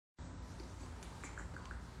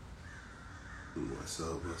What's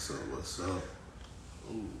up? What's up? What's up?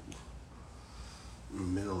 Ooh,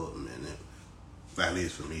 middle of a minute. At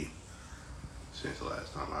least for me, since the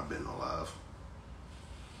last time I've been alive.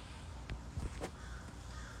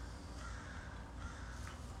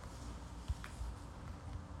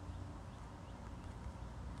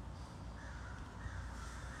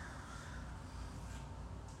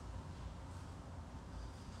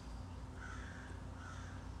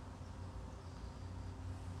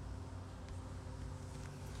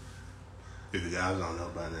 If you guys don't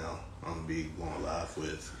know by now, I'm gonna be going live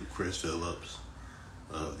with Chris Phillips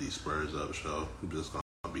of the Spurs Up Show. I'm just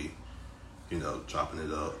gonna be, chopping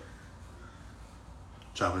it up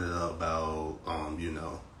about,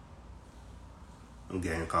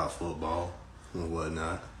 Gamecocks football and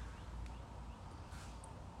whatnot.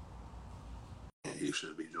 And he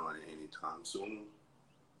should be joining anytime soon.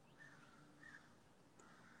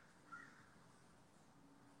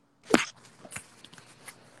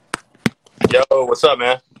 Yo, what's up,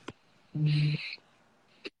 man?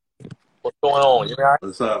 What's going on? You all right?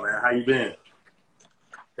 What's up, man? How you been?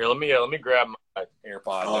 Here, let me grab my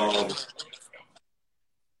AirPods.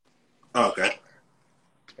 Okay.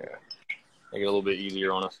 Yeah, make it a little bit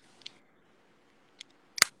easier on us.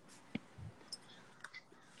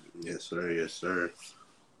 Yes, sir. Yes, sir.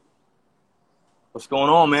 What's going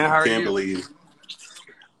on, man? How are you? Can't believe.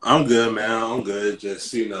 I'm good, man. I'm good.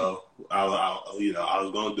 Just I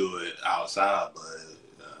was gonna do it outside, but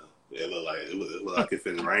it looked like it's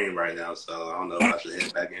finna rain right now. So I don't know if I should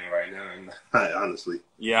head back in right now. Honestly.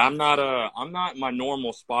 Yeah, I'm not in my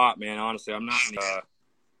normal spot, man. Honestly, I'm not in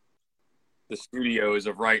the studio as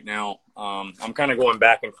of right now. I'm kind of going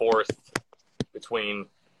back and forth between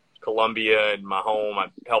Columbia and my home.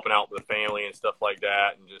 I'm helping out with the family and stuff like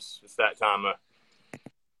that, and just it's that time of.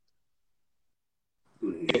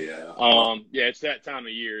 Yeah, it's that time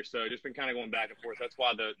of year, so just been kind of going back and forth. That's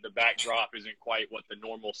why the backdrop isn't quite what the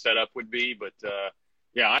normal setup would be, but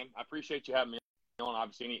yeah, I appreciate you having me on.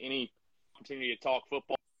 Obviously, any opportunity to talk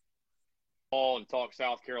football and talk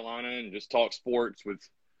South Carolina and just talk sports with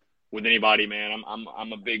anybody, man.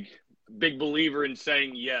 I'm a big believer in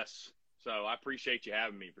saying yes, so I appreciate you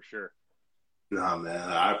having me for sure. Nah, man,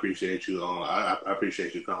 I appreciate you. I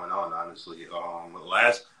appreciate you coming on. Honestly,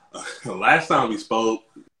 last time we spoke,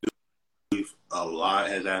 a lot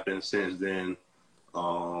has happened since then. A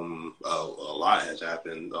lot has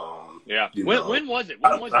happened. Yeah. When was it?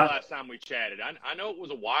 When was the last time we chatted? I know it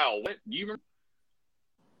was a while. Do you remember?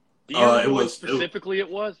 Do you remember when specifically it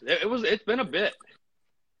was? It's been a bit.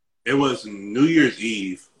 It was New Year's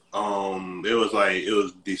Eve. It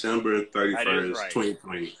was December 31st, right.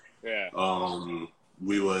 2020. Yeah.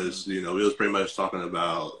 We was pretty much talking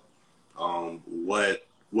about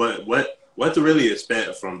what to really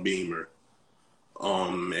expect from Beamer.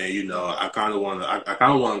 I kind of want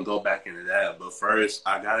to go back into that, but first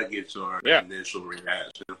I gotta get your initial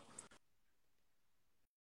reaction.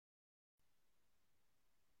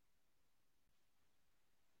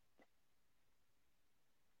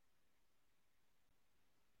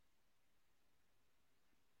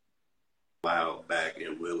 Loud back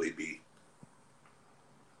in Willie B.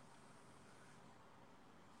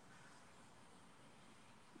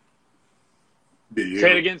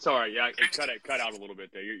 Say it again. Sorry, yeah, it cut out a little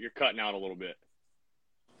bit there. You're cutting out a little bit.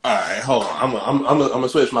 All right, hold on. I'm gonna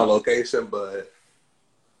switch my location, but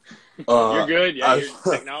you're good. Yeah, your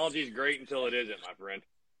technology is great until it isn't, my friend.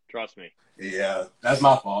 Trust me. Yeah, that's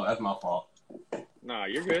my fault. No,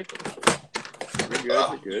 you're good.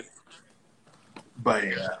 You're good. But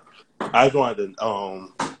yeah, I just wanted to.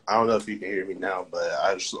 I don't know if you can hear me now, but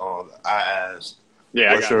I asked.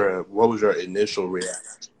 Yeah, what was your initial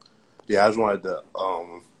reaction? Yeah, I just wanted to.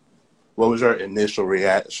 What was your initial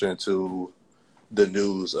reaction to the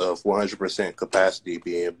news of 100% capacity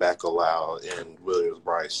being back allowed in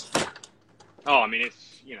Williams-Brice? Oh, I mean,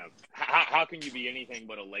 it's how can you be anything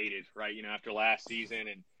but elated, right? After last season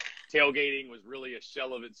and tailgating was really a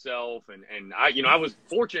shell of itself, and I was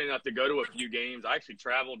fortunate enough to go to a few games. I actually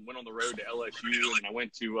traveled, went on the road to LSU, and I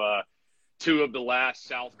went to two of the last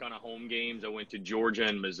South kind of home games. I went to Georgia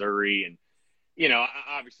and Missouri, and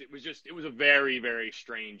obviously it was a very, very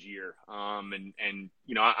strange year. I'm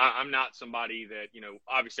not somebody that,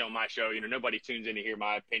 obviously on my show, nobody tunes in to hear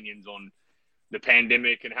my opinions on the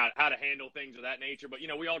pandemic and how to handle things of that nature. But,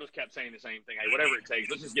 we all just kept saying the same thing. Hey, whatever it takes,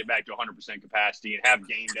 let's just get back to 100% capacity and have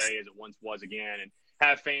game day as it once was again and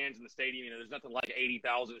have fans in the stadium. There's nothing like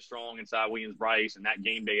 80,000 strong inside Williams-Brice and that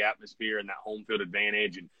game day atmosphere and that home field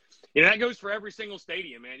advantage. And, that goes for every single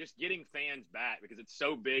stadium, man, just getting fans back because it's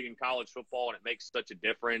so big in college football and it makes such a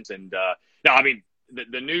difference. And, no, I mean,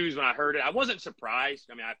 the news when I heard it, I wasn't surprised.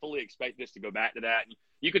 I mean, I fully expect this to go back to that.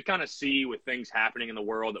 You could kind of see with things happening in the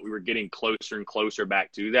world that we were getting closer and closer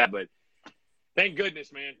back to that. But thank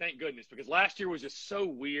goodness, man. Thank goodness. Because last year was just so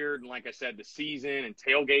weird. And like I said, the season and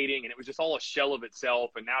tailgating, and it was just all a shell of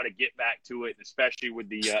itself. And now to get back to it, especially with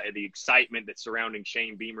the excitement that's surrounding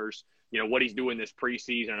Shane Beamer's, what he's doing this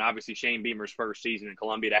preseason, and obviously Shane Beamer's first season in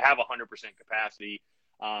Columbia, to have 100% capacity.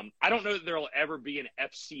 I don't know that there will ever be an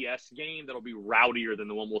FCS game that'll be rowdier than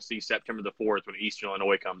the one we'll see September the 4th when Eastern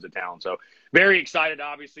Illinois comes to town. So very excited,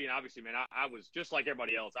 obviously. And obviously, man, I was just like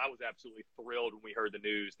everybody else. I was absolutely thrilled when we heard the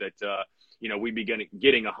news that, we'd be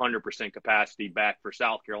getting 100% capacity back for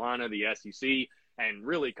South Carolina, the SEC, and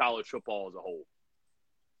really college football as a whole.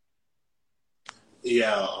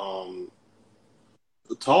 Yeah.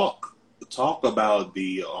 Talk about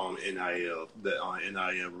the NIL, the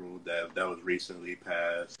NIL rule that was recently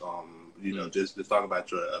passed. Just to talk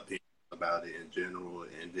about your opinion about it in general,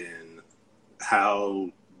 and then how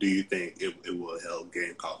do you think it will help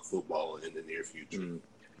Gamecock football in the near future?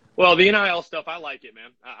 Well, the NIL stuff, I like it,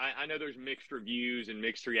 man. I know there's mixed reviews and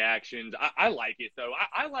mixed reactions. I like it, though.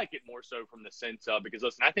 I like it more so from the sense of, because,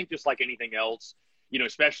 listen, I think just like anything else,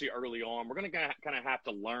 especially early on, we're going to kind of have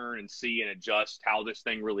to learn and see and adjust how this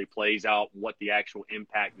thing really plays out, what the actual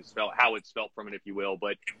impact is felt, how it's felt from it, if you will.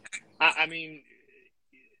 But, I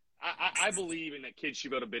believe in that kids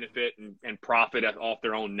should be able to benefit and profit off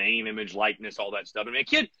their own name, image, likeness, all that stuff. I mean, a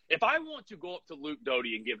kid, if I want to go up to Luke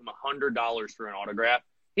Doty and give him $100 for an autograph,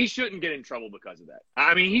 he shouldn't get in trouble because of that.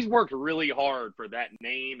 I mean, he's worked really hard for that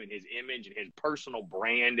name and his image and his personal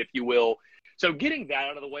brand, if you will. So getting that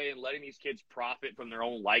out of the way and letting these kids profit from their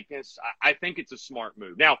own likeness, I think it's a smart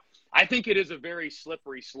move. Now, I think it is a very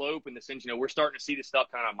slippery slope in the sense, we're starting to see this stuff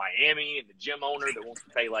kind of Miami and the gym owner that wants to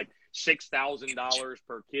pay like $6,000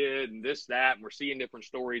 per kid and this, that, and we're seeing different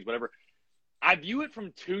stories, whatever. I view it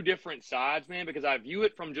from two different sides, man, because I view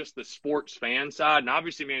it from just the sports fan side. And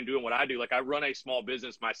obviously, man, doing what I do, like I run a small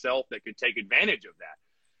business myself that could take advantage of that.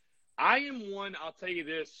 I am one, I'll tell you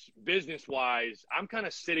this, business-wise, I'm kind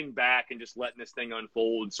of sitting back and just letting this thing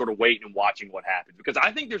unfold and sort of waiting and watching what happens. Because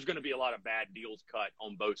I think there's going to be a lot of bad deals cut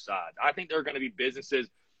on both sides. I think there are going to be businesses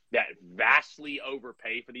that vastly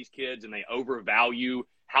overpay for these kids and they overvalue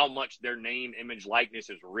how much their name, image, likeness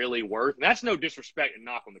is really worth. And that's no disrespect and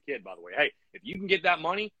knock on the kid, by the way. Hey, if you can get that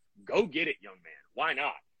money, go get it, young man. Why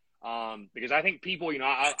not? Because I think people,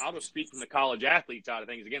 I'll just speak from the college athlete side of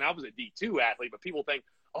things. Again, I was a D2 athlete, but people think,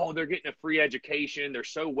 oh, they're getting a free education. They're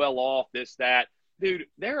so well off, this, that. Dude,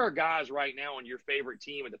 there are guys right now on your favorite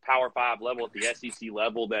team at the Power 5 level, at the SEC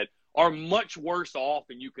level, that are much worse off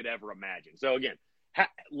than you could ever imagine. So, again,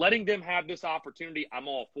 letting them have this opportunity, I'm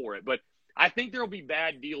all for it. But I think there will be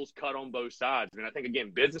bad deals cut on both sides. I mean, I think,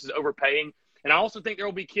 again, business is overpaying. And I also think there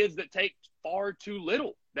will be kids that take far too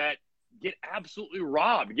little, that get absolutely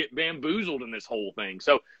robbed, get bamboozled in this whole thing.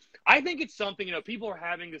 So I think it's something, people are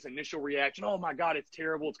having this initial reaction. Oh, my God, it's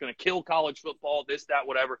terrible. It's going to kill college football, this, that,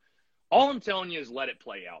 whatever. All I'm telling you is let it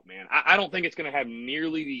play out, man. I don't think it's going to have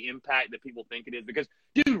nearly the impact that people think it is because,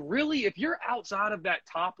 dude, really, if you're outside of that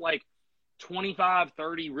top, 25,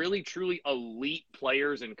 30 really, truly elite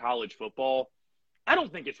players in college football, I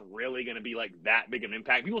don't think it's really going to be that big of an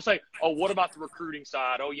impact. People say, oh, what about the recruiting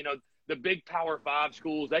side? Oh, the big Power 5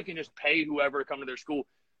 schools, they can just pay whoever to come to their school.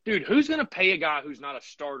 Dude, who's going to pay a guy who's not a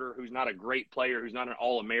starter, who's not a great player, who's not an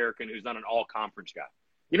All-American, who's not an All-Conference guy?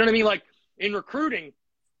 You know what I mean? In recruiting,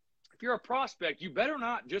 if you're a prospect, you better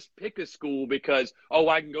not just pick a school because, oh,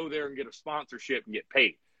 I can go there and get a sponsorship and get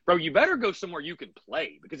paid. Bro, you better go somewhere you can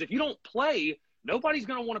play because if you don't play, nobody's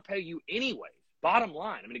going to want to pay you anyway. Bottom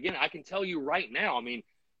line. I mean, again, I can tell you right now,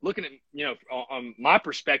 looking at, on my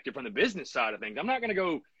perspective from the business side of things, I'm not going to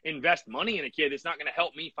go invest money in a kid that's not going to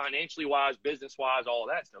help me financially wise, business wise, all of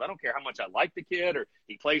that stuff. I don't care how much I like the kid or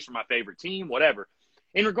he plays for my favorite team, whatever.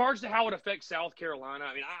 In regards to how it affects South Carolina,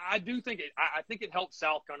 I do think I think it helps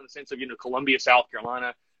South Carolina in the sense of, Columbia, South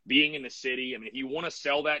Carolina, being in the city. If you want to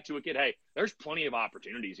sell that to a kid, hey, there's plenty of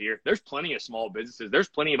opportunities here. There's plenty of small businesses. There's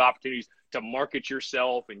plenty of opportunities to market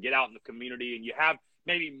yourself and get out in the community. And you have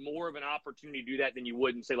maybe more of an opportunity to do that than you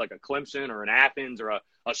would in, say, like a Clemson or an Athens or a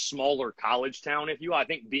smaller college town, if you will. I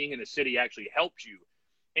think being in the city actually helps you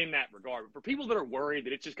in that regard. But for people that are worried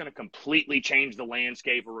that it's just going to completely change the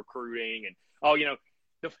landscape of recruiting and,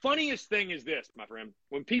 the funniest thing is this, my friend,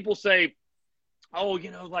 when people say, oh,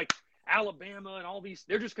 Alabama and all these,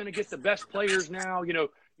 they're just going to get the best players now,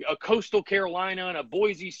 a Coastal Carolina and a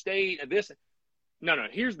Boise State and this. No,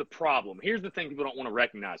 here's the problem. Here's the thing people don't want to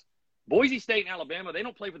recognize. Boise State and Alabama, they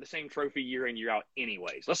don't play for the same trophy year in, year out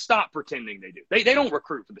anyways. Let's stop pretending they do. They don't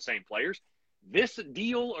recruit for the same players. This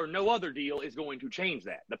deal or no other deal is going to change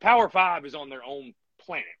that. The Power Five is on their own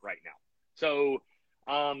planet right now. So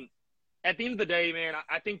at the end of the day, man,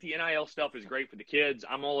 I think the NIL stuff is great for the kids.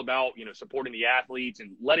 I'm all about, supporting the athletes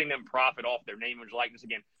and letting them profit off their name, image, likeness.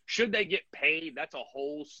 Again, should they get paid? That's a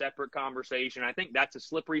whole separate conversation. I think that's a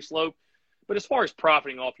slippery slope. But as far as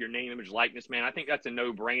profiting off your name, image, likeness, man, I think that's a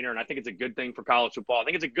no-brainer, and I think it's a good thing for college football. I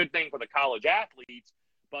think it's a good thing for the college athletes.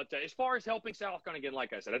 But as far as helping South Carolina, again,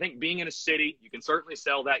 like I said, I think being in a city, you can certainly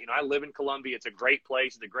sell that. I live in Columbia. It's a great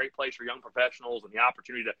place. It's a great place for young professionals and the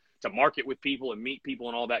opportunity to market with people and meet people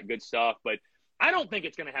and all that good stuff. But I don't think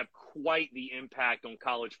it's going to have quite the impact on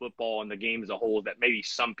college football and the game as a whole that maybe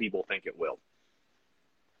some people think it will.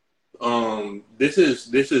 This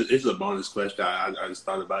is a bonus question. I just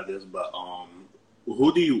thought about this, but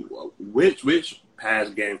which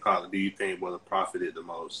past Gamecock do you think would have profited the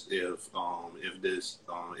most if this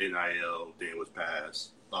NIL thing was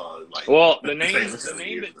passed? The name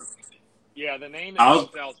that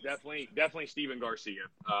jumps out is definitely Steven Garcia.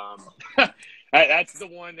 That's the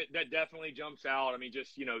one that definitely jumps out. I mean,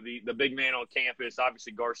 just the big man on campus.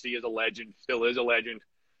 Obviously, Garcia is a legend, still is a legend.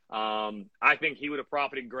 I think he would have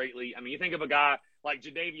profited greatly. I mean, you think of a guy like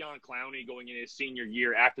Jadeveon Clowney going in his senior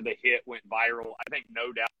year after the hit went viral. I think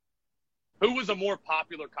no doubt. Who was a more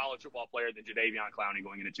popular college football player than Jadeveon Clowney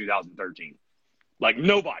going into 2013? Like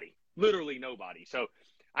nobody, literally nobody. So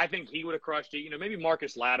I think he would have crushed it. Maybe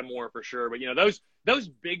Marcus Lattimore for sure. But, those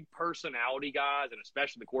big personality guys, and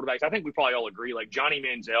especially the quarterbacks, I think we probably all agree, like Johnny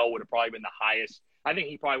Manziel would have probably been the highest. I think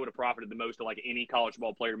he probably would have profited the most of like any college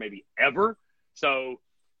football player maybe ever. So,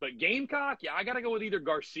 but Gamecock, yeah, I got to go with either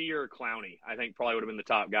Garcia or Clowney. I think probably would have been the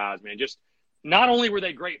top guys, man. Just not only were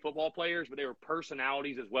they great football players, but they were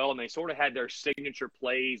personalities as well, and they sort of had their signature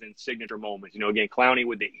plays and signature moments. Again, Clowney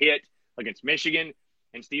with the hit against Michigan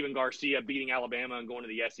and Steven Garcia beating Alabama and going to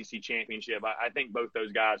the SEC championship. I think both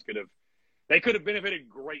those guys could have benefited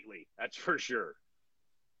greatly. That's for sure.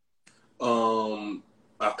 I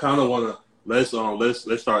kind of want to let's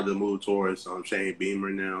start to move towards Shane Beamer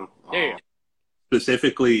now. Yeah.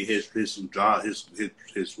 Specifically, his job,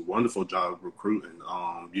 his wonderful job of recruiting.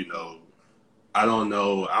 I don't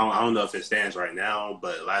know if it stands right now,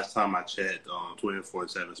 but last time I checked on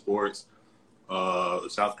 24/7 Sports,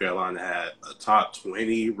 South Carolina had a top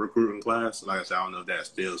 20 recruiting class. Like I said, I don't know if that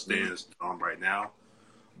still stands right now,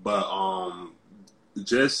 but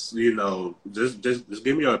just give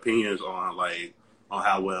me your opinions on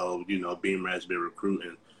how well Beamer has been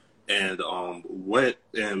recruiting, and what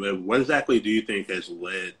exactly do you think has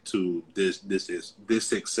led to this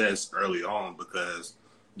success early on? Because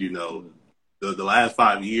the last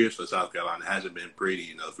 5 years for South Carolina hasn't been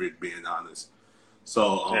pretty, if we're being honest.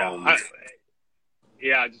 So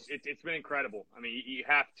it's been incredible. I mean, you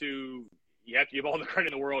have to give all the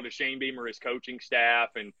credit in the world to Shane Beamer, his coaching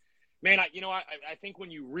staff, and man, I think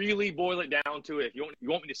when you really boil it down to it, if you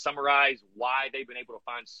want me to summarize why they've been able to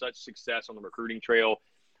find such success on the recruiting trail,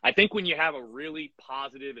 I think when you have a really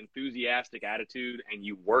positive, enthusiastic attitude and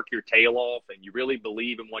you work your tail off and you really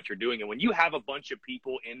believe in what you're doing, and when you have a bunch of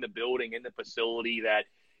people in the building, in the facility that,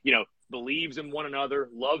 believes in one another,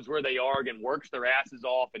 loves where they are, and works their asses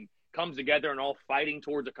off and comes together and all fighting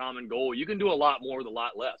towards a common goal, you can do a lot more with a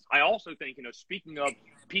lot less. I also think, speaking of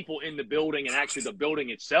people in the building and actually the building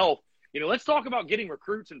itself, let's talk about getting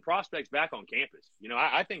recruits and prospects back on campus.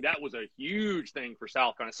 I think that was a huge thing for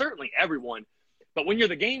South Carolina, certainly everyone. But when you're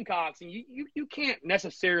the Gamecocks, and you can't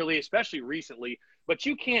necessarily, especially recently, but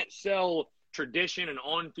you can't sell tradition and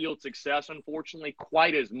on-field success, unfortunately,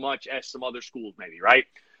 quite as much as some other schools maybe, right?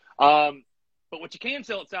 But what you can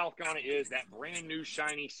sell at South Carolina is that brand new,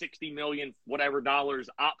 shiny $60 million, whatever dollars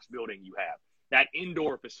ops building you have, that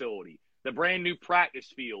indoor facility, the brand new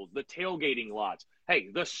practice fields, the tailgating lots, hey,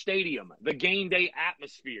 the stadium, the game day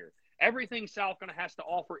atmosphere, everything South Carolina has to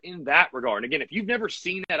offer in that regard. And again, if you've never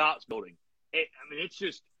seen that ops building,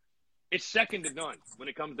 it's second to none when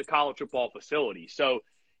it comes to college football facilities. So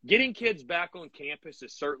getting kids back on campus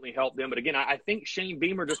has certainly helped them. But again, I think Shane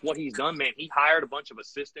Beamer, just what he's done, man, he hired a bunch of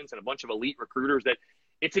assistants and a bunch of elite recruiters that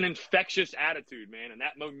it's an infectious attitude, man. And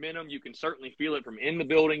that momentum, you can certainly feel it from in the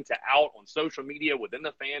building to out on social media within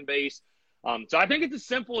the fan base. So I think it's as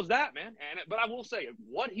simple as that, man. But I will say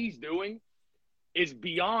what he's doing is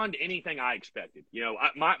beyond anything I expected.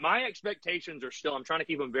 My expectations are still, I'm trying to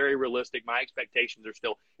keep them very realistic. My expectations are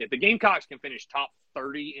still, if the Gamecocks can finish top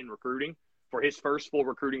 30 in recruiting for his first full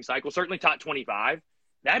recruiting cycle, certainly top 25,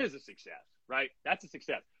 that is a success, right? That's a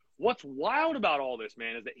success. What's wild about all this,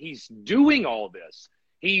 man, is that he's doing all this.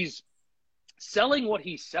 He's selling what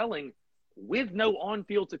he's selling with no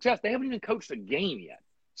on-field success. They haven't even coached a game yet.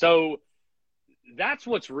 So that's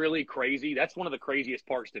what's really crazy. That's one of the craziest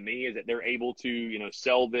parts to me is that they're able to,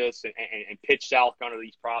 sell this and pitch South Carolina to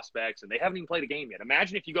these prospects, and they haven't even played a game yet.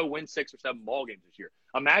 Imagine if you go win 6 or 7 ball games this year.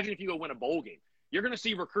 Imagine if you go win a bowl game. You're going to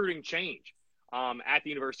see recruiting change at the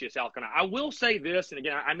University of South Carolina. I will say this, and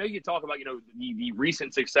again, I know you talk about, the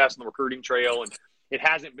recent success on the recruiting trail, and it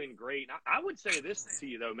hasn't been great. I would say this to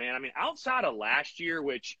you, though, man. I mean, outside of last year,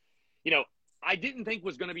 which, I didn't think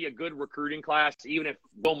was going to be a good recruiting class, even if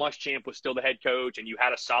Will Muschamp was still the head coach and you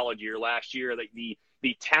had a solid year last year. Like the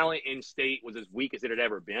talent in state was as weak as it had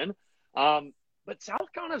ever been. But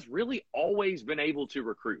South Carolina's really always been able to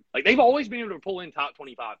recruit. Like, they've always been able to pull in top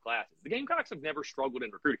 25 classes. The Gamecocks have never struggled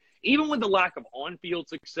in recruiting, even with the lack of on-field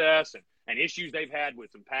success and issues they've had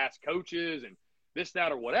with some past coaches and this,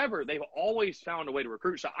 that, or whatever. They've always found a way to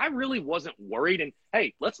recruit. So I really wasn't worried. And,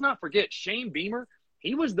 hey, let's not forget Shane Beamer.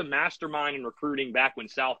 He was the mastermind in recruiting back when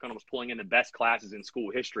South Carolina was pulling in the best classes in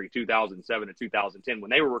school history, 2007 to 2010, when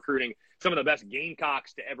they were recruiting some of the best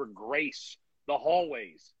Gamecocks to ever grace the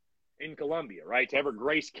hallways in Columbia, right, to ever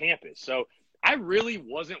grace campus. So I really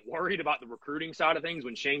wasn't worried about the recruiting side of things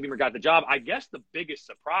when Shane Beamer got the job. I guess the biggest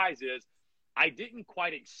surprise is I didn't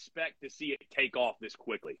quite expect to see it take off this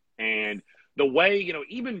quickly. And the way,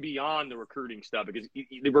 even beyond the recruiting stuff, because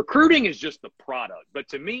the recruiting is just the product. But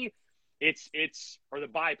to me, it's or the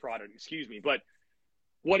byproduct, excuse me. But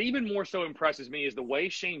what even more so impresses me is the way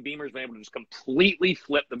Shane Beamer's been able to just completely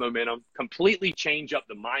flip the momentum, completely change up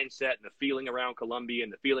the mindset and the feeling around Columbia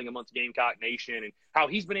and the feeling amongst Gamecock Nation, and how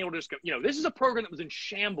he's been able to just, this is a program that was in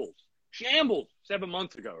shambles 7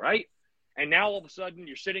 months ago, right? And now all of a sudden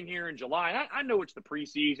you're sitting here in July, and I know it's the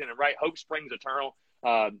preseason, and right, hope springs eternal.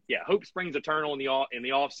 Hope springs eternal in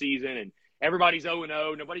the off season, and everybody's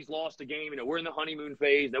 0-0. Nobody's lost a game. We're in the honeymoon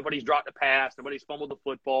phase. Nobody's dropped a pass. Nobody's fumbled the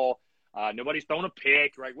football. Nobody's thrown a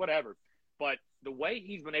pick, right? Whatever. But the way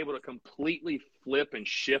he's been able to completely flip and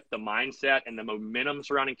shift the mindset and the momentum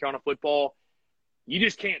surrounding Carolina football, you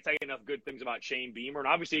just can't say enough good things about Shane Beamer. And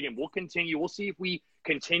obviously, again, we'll continue. We'll see if we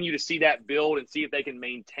continue to see that build and see if they can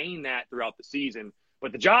maintain that throughout the season.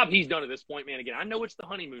 But the job he's done at this point, man, again, I know it's the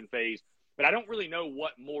honeymoon phase, but I don't really know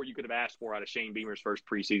what more you could have asked for out of Shane Beamer's first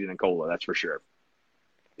preseason in Cola. That's for sure.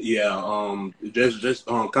 Yeah, just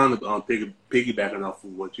kind of piggybacking off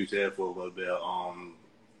of what you said for a little bit.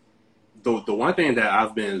 The one thing that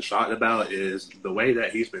I've been shocked about is the way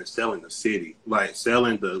that he's been selling the city,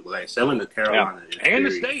 selling the Carolina and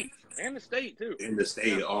the state too. In the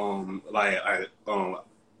state, it was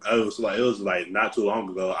not too long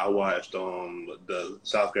ago. I watched the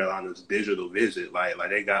South Carolina's digital visit. Like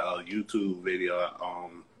they got a YouTube video,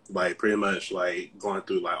 pretty much going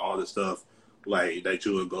through all the stuff that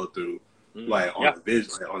you would go through on the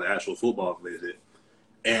visit, on the actual football visit.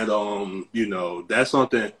 And that's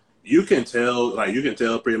something you can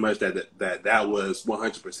tell pretty much that was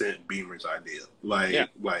 100% Beamer's idea.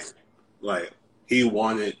 He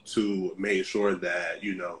wanted to make sure that,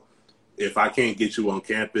 if I can't get you on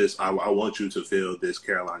campus, I want you to feel this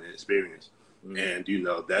Carolina experience. And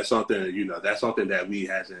that's something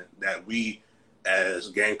that we as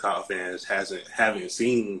Gamecock fans haven't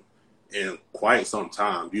seen in quite some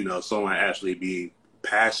time. Someone actually be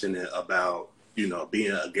passionate about being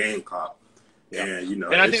a Gamecock. And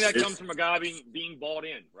I think that comes from a guy being bought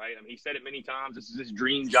in, right? I mean, he said it many times. This is his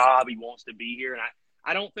dream job. He wants to be here, and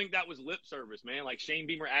I don't think that was lip service, man. Shane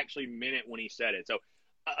Beamer actually meant it when he said it. So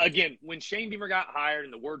again, when Shane Beamer got hired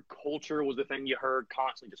and the word culture was the thing you heard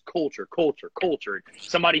constantly, just culture,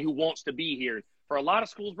 somebody who wants to be here. For a lot of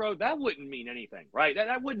schools, bro, that wouldn't mean anything, right?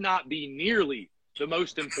 That would not be nearly the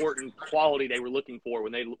most important quality they were looking for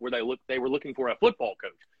when they were looking for a football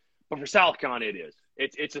coach. But for South Carolina, it is.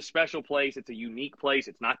 It's a special place. It's a unique place.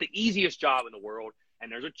 It's not the easiest job in the world,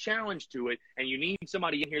 and there's a challenge to it. And you need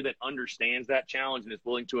somebody in here that understands that challenge and is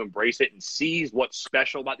willing to embrace it and sees what's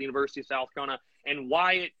special about the University of South Carolina and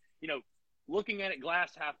why it, looking at it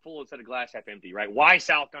glass half full instead of glass half empty, right? Why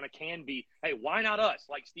South Carolina can be, hey, why not us?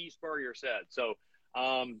 Like Steve Spurrier said. So,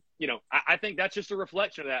 I think that's just a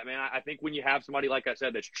reflection of that, man. I think when you have somebody, like I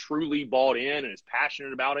said, that's truly bought in and is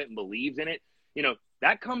passionate about it and believes in it,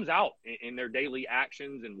 that comes out in their daily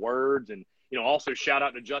actions and words. And, also shout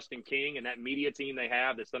out to Justin King and that media team they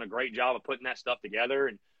have that's done a great job of putting that stuff together.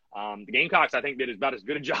 And the Gamecocks, I think, did about as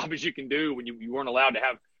good a job as you can do when you weren't allowed to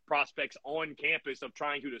have prospects on campus of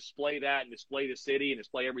trying to display that and display the city and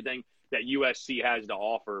display everything that USC has to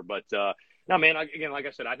offer. But, no, man, again, like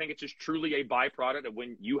I said, I think it's just truly a byproduct of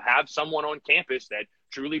when you have someone on campus that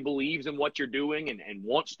truly believes in what you're doing and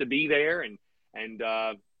wants to be there and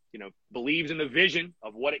believes in the vision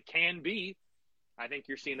of what it can be. I think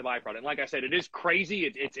you're seeing the byproduct. And like I said, it is crazy.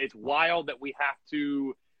 It's wild that we have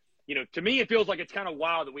to to me, it feels like it's kind of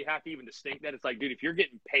wild that we have to even distinct that. It's like, dude, if you're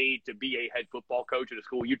getting paid to be a head football coach at a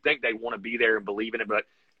school, you'd think they want to be there and believe in it. But,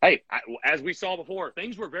 hey, as we saw before,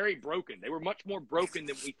 things were very broken. They were much more broken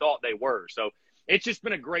than we thought they were. So it's just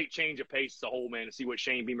been a great change of pace as a whole, man, to see what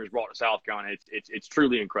Shane Beamer's brought to South Carolina. It's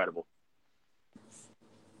truly incredible.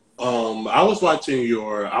 I was watching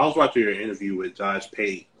your interview with Josh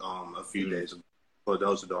Pate a few days ago. For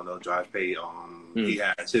those who don't know, Josh Pate, he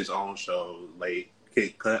has his own show, late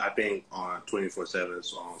cut, I think, on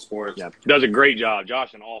 24/7 on sports. Yeah, does a great job.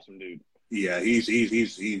 Josh, an awesome dude. Yeah,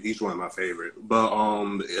 he's one of my favorite.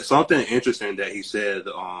 But something interesting that he said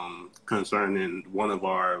concerning one of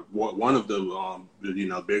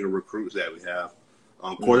the bigger recruits that we have,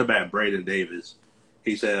 quarterback Braden Davis.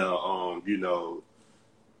 He said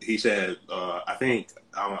I think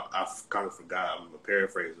I've kind of forgot. I'm gonna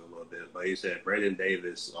paraphrase a little bit, but he said Braden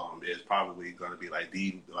Davis is probably going to be like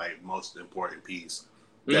the most important piece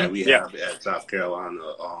that we have at South Carolina.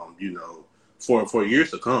 For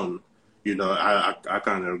years to come. I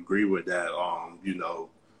kind of agree with that.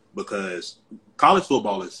 Because college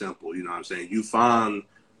football is simple. You know what I'm saying? You find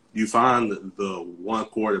the one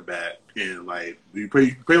quarterback, and you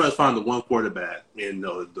pretty much find the one quarterback, and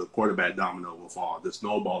the quarterback domino will fall. The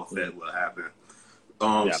snowball effect will happen.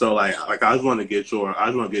 So I just want to get your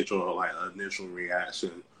initial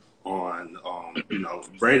reaction on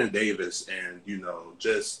Braden Davis and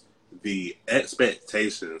just the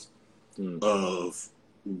expectations of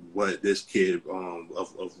what this kid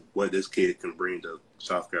of what this kid can bring to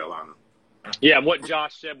South Carolina. Yeah, what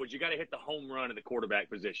Josh said was you got to hit the home run at the quarterback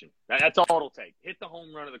position. That's all it'll take. Hit the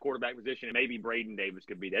home run at the quarterback position, and maybe Braden Davis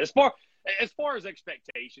could be there. As far as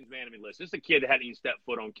expectations, man, listen, this is a kid that hadn't even stepped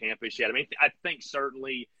foot on campus yet. I think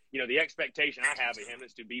certainly, the expectation I have of him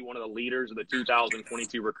is to be one of the leaders of the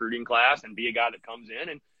 2022 recruiting class and be a guy that comes in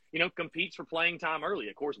and, competes for playing time early.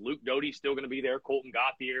 Of course, Luke Doty's still going to be there. Colton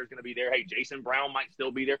Gauthier is going to be there. Hey, Jason Brown might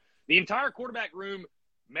still be there. The entire quarterback room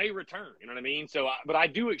may return. You know what I mean? So, but I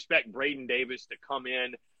do expect Braden Davis to come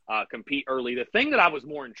in, compete early. The thing that I was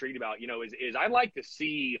more intrigued about, is I'd like to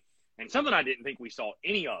see, and something I didn't think we saw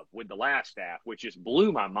any of with the last staff, which just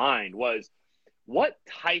blew my mind, was what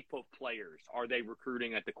type of players are they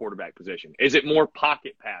recruiting at the quarterback position? Is it more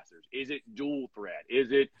pocket passers? Is it dual threat?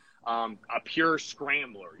 Is it a pure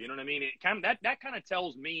scrambler? You know what I mean? That kind of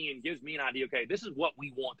tells me and gives me an idea, okay, this is what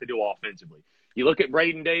we want to do offensively. You look at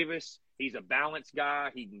Braden Davis, he's a balanced guy.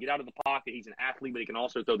 He can get out of the pocket. He's an athlete, but he can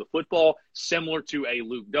also throw the football, similar to a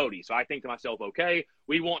Luke Doty. So I think to myself, okay,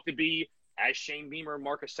 we want to be, as Shane Beamer and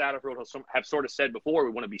Marcus Satterfield have sort of said before,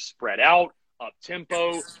 we want to be spread out, up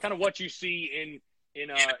tempo, kind of what you see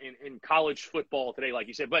in college football today, like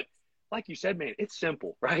you said. But like you said, man, it's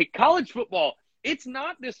simple, right? College football, it's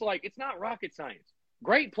not rocket science.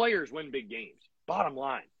 Great players win big games, bottom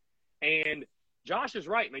line. And Josh is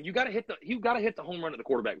right, man. You got to hit the home run at the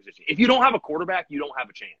quarterback position. If you don't have a quarterback, you don't have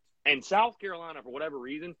a chance. And South Carolina, for whatever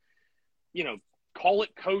reason, call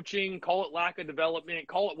it coaching, call it lack of development,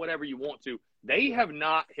 call it whatever you want to. They have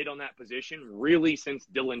not hit on that position really since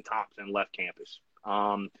Dylan Thompson left campus.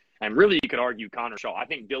 And really, you could argue Connor Shaw. I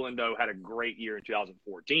think Dylan, though, had a great year in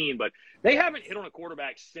 2014, but they haven't hit on a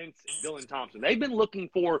quarterback since Dylan Thompson. They've been looking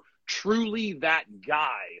for truly that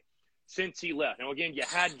guy since he left. Now, again, you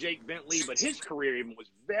had Jake Bentley, but his career even was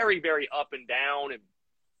very, very up and down. And,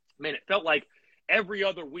 man, it felt like every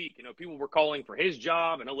other week, people were calling for his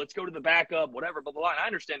job and, let's go to the backup, whatever, blah, blah, blah. And I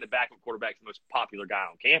understand the backup quarterback's the most popular guy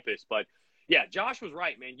on campus. But, yeah, Josh was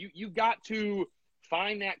right, man. You've got to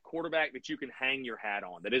find that quarterback that you can hang your hat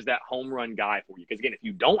on, that is that home run guy for you. Because, again, if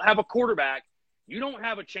you don't have a quarterback, you don't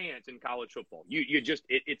have a chance in college football.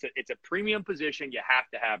 It's a premium position. You have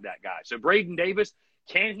to have that guy. So Braden Davis,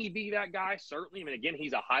 can he be that guy? Certainly. Again,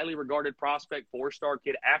 he's a highly regarded prospect, four-star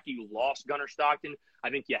kid. After you lost Gunnar Stockton,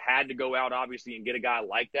 I think you had to go out, obviously, and get a guy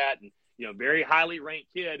like that. And, very highly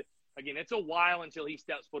ranked kid. Again, it's a while until he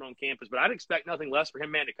steps foot on campus, but I'd expect nothing less for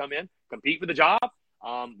him, man, to come in, compete for the job.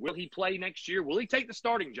 Will he play next year? Will he take the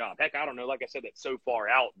starting job? Heck, I don't know. Like I said, that's so far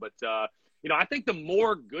out. But, I think the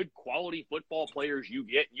more good quality football players you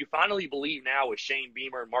get, you finally believe now with Shane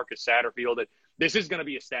Beamer and Marcus Satterfield that this is going to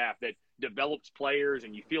be a staff that develops players,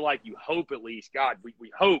 and you feel like you hope at least, God,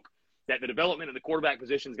 we hope that the development of the quarterback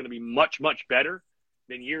position is going to be much, much better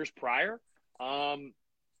than years prior.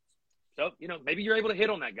 So, maybe you're able to hit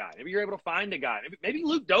on that guy. Maybe you're able to find a guy. Maybe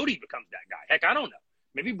Luke Doty becomes that guy. Heck, I don't know.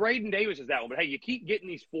 Maybe Braden Davis is that one. But, hey, you keep getting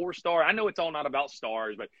these four-star. I know it's all not about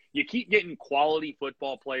stars, but you keep getting quality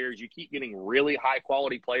football players. You keep getting really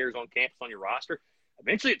high-quality players on campus on your roster.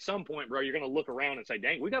 Eventually, at some point, bro, you're going to look around and say,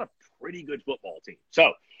 dang, we got a pretty good football team.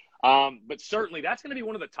 So, But certainly that's going to be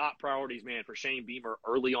one of the top priorities, man, for Shane Beamer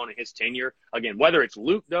early on in his tenure. Again, whether it's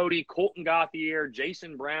Luke Doty, Colton Gauthier,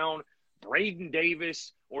 Jason Brown, Braden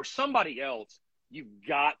Davis, or somebody else, you've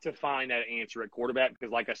got to find that answer at quarterback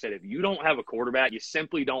because, like I said, if you don't have a quarterback, you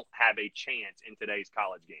simply don't have a chance in today's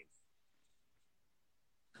college game.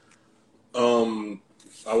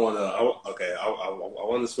 I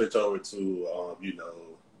want to switch over to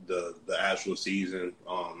the actual season.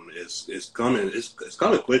 It's coming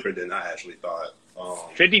quicker than I actually thought.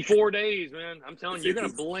 54 days, man. I'm telling you, you're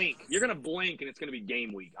gonna blink. You're gonna blink, and it's gonna be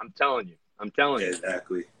game week. I'm telling you.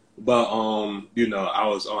 Exactly. But I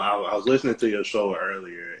was listening to your show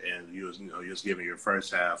earlier, and you was giving your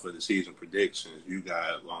first half of the season predictions. You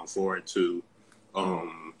got 4-2.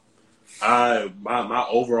 My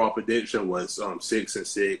overall prediction was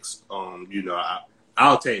 6-6.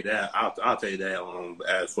 I'll take that. I'll take that.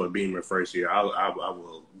 As for Beamer first year, I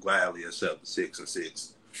will gladly accept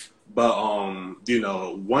 6-6. But one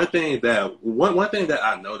thing that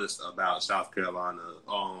I noticed about South Carolina,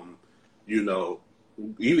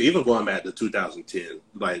 even going back to 2010,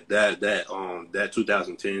 like that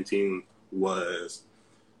 2010 team was,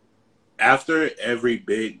 after every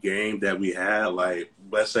big game that we had, like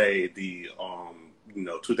let's say the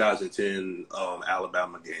 2010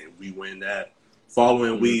 Alabama game, we win that.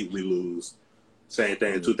 Following week, we lose. Same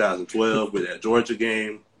thing in 2012 with that Georgia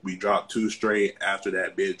game. We dropped 2 straight after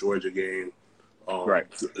that big Georgia game.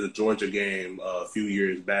 Right. The Georgia game a few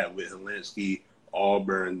years back with Helinski,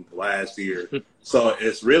 Auburn last year. So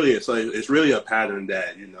it's really a pattern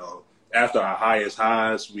that, after our highest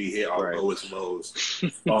highs, we hit our lowest lows.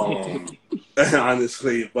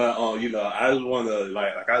 Honestly, but I just want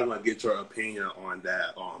to get your opinion on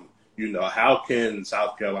that. How can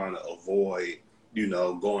South Carolina avoid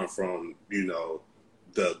going from the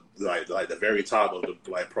very top of the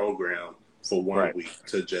program for one week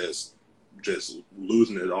to just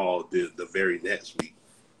losing it all the very next week?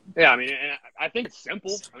 Yeah, I mean, and I think it's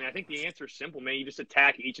simple. I mean, I think the answer is simple, man. You just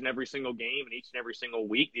attack each and every single game and each and every single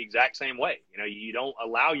week the exact same way. You don't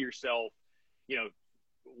allow yourself,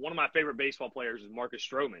 one of my favorite baseball players is Marcus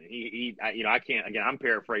Stroman. I can't, again, I'm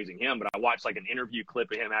paraphrasing him, but I watched like an interview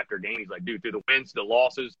clip of him after a game. He's like, dude, through the wins, the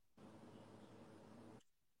losses.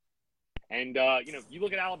 And, you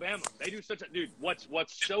look at Alabama, they do what's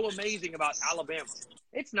so amazing about Alabama,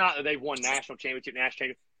 it's not that they've won national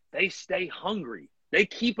championship. They stay hungry. They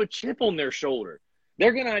keep a chip on their shoulder.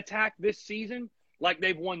 They're going to attack this season like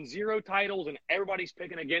they've won 0 titles and everybody's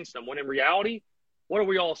picking against them, when in reality, what are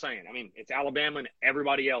we all saying? I mean, it's Alabama and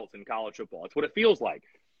everybody else in college football. It's what it feels like.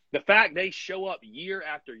 The fact they show up year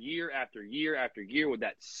after year after year after year with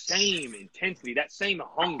that same intensity, that same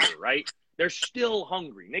hunger, right? They're still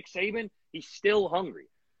hungry. Nick Saban, he's still hungry.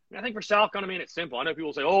 And I think for South Carolina, man, it's simple. I know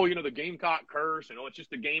people say, the Gamecock curse, and it's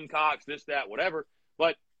just the Gamecocks, this, that, whatever.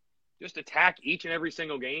 But just attack each and every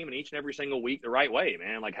single game and each and every single week the right way,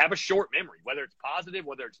 man. Like, have a short memory, whether it's positive,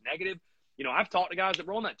 whether it's negative. I've talked to guys that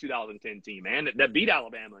were on that 2010 team, man, that beat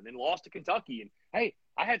Alabama and then lost to Kentucky. And, hey,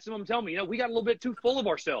 I had some of them tell me, we got a little bit too full of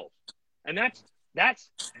ourselves. And that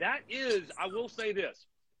is, I will say this,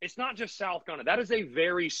 it's not just South Carolina. That is a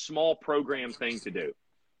very small program thing to do.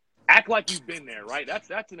 Act like you've been there, right?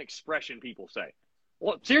 That's an expression people say.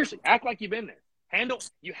 Well, seriously, act like you've been there.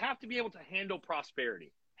 You have to be able to handle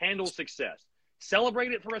prosperity, handle success,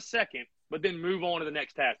 celebrate it for a second, but then move on to the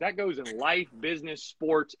next task. That goes in life, business,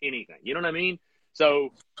 sports, anything. You know what I mean?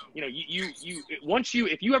 So,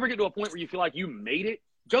 if you ever get to a point where you feel like you made it,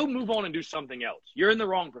 go move on and do something else. You're in the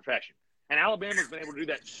wrong profession. And Alabama's been able to do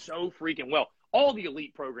that so freaking well. All the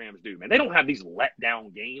elite programs do, man. They don't have these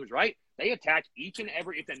letdown games, right? They attack each and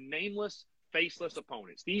every – it's a nameless, faceless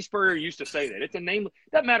opponent. Steve Spurrier used to say that. It's a nameless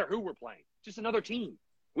 – doesn't matter who we're playing. Just another team.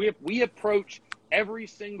 We approach every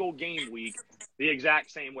single game week the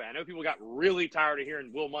exact same way. I know people got really tired of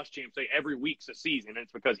hearing Will Muschamp say every week's a season, and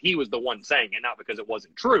it's because he was the one saying it, not because it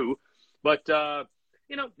wasn't true. But,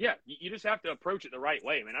 you just have to approach it the right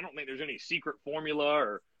way. I mean, I don't think there's any secret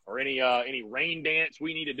formula or any rain dance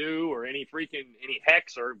we need to do or any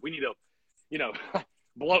hex or we need to,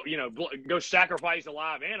 go sacrifice a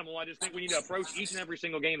live animal. I just think we need to approach each and every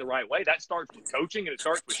single game the right way. That starts with coaching, and it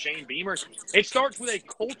starts with Shane Beamer. It starts with a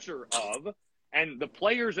culture of, and the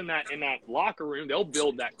players in that locker room, they'll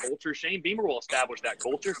build that culture. Shane Beamer will establish that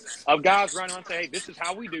culture of guys running around and say, hey, this is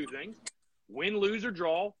how we do things. Win, lose, or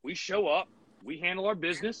draw, we show up, we handle our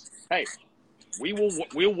business. Hey,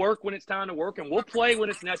 we'll work when it's time to work, and we'll play when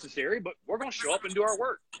it's necessary, but we're going to show up and do our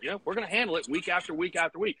work. We're going to handle it week after week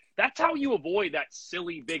after week. That's how you avoid that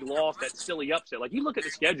silly big loss, that silly upset. Like, you look at the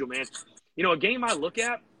schedule, man. A game I look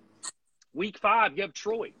at, week 5, you have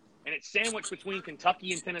Troy. and it's sandwiched between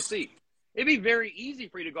Kentucky and Tennessee. It'd be very easy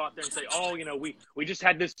for you to go out there and say, oh, we just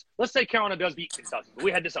had this – let's say Carolina does beat Kentucky. But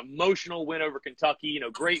we had this emotional win over Kentucky,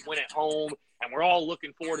 great win at home, and we're all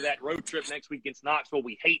looking forward to that road trip next week against Knoxville.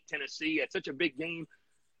 We hate Tennessee. It's such a big game.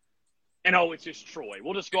 And, it's just Troy.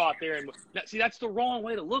 We'll just go out there and – see, that's the wrong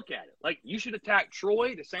way to look at it. Like, you should attack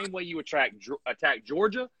Troy the same way you attack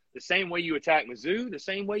Georgia, the same way you attack Mizzou, the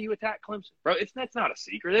same way you attack Clemson. Bro, that's not a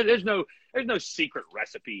secret. There's no secret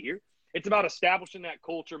recipe here. It's about establishing that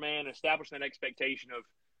culture, man, establishing that expectation of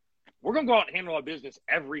we're going to go out and handle our business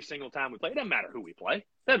every single time we play. It doesn't matter who we play. It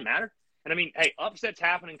doesn't matter. And, I mean, hey, upsets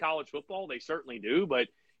happen in college football. They certainly do. But,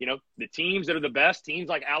 the teams that are the best, teams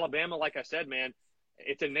like Alabama, like I said, man,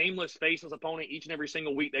 it's a nameless, faceless opponent each and every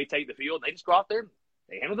single week they take the field. They just go out there.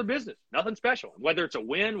 They handle their business. Nothing special. And whether it's a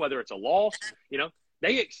win, whether it's a loss,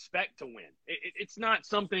 they expect to win. It's not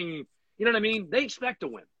something, you know what I mean? They expect to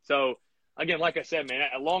win. So, again, like I said, man,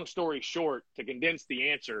 a long story short, to condense the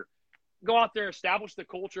answer, go out there, establish the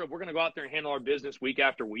culture of we're going to go out there and handle our business week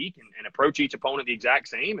after week and approach each opponent the exact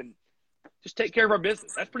same and just take care of our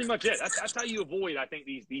business. That's pretty much it. That's how you avoid, I think,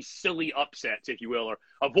 these silly upsets, if you will, or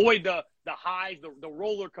avoid the highs, the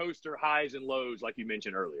roller coaster highs and lows like you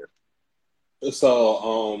mentioned earlier.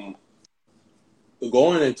 So,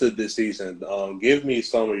 going into this season, give me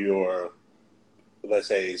some of your, let's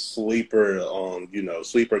say, sleeper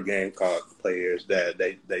Gamecock players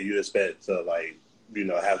that you expect to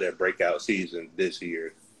have their breakout season this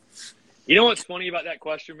year. You know what's funny about that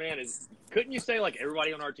question, man, is couldn't you say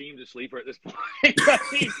everybody on our team's a sleeper at this point?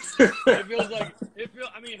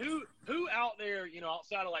 Who out there,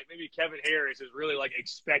 outside of maybe Kevin Harris is really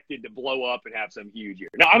expected to blow up and have some huge year?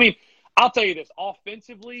 No, I mean, I'll tell you this,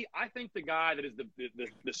 offensively, I think the guy that is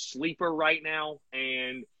the sleeper right now,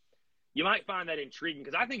 and you might find that intriguing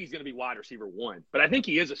because I think he's going to be wide receiver 1, but I think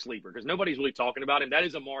he is a sleeper because nobody's really talking about him. That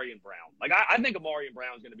is Amarian Brown. I think Amarian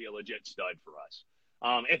Brown is going to be a legit stud for us.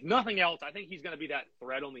 If nothing else, I think he's going to be that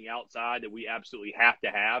threat on the outside that we absolutely have to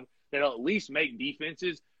have that'll at least make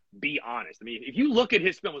defenses be honest. I mean, if you look at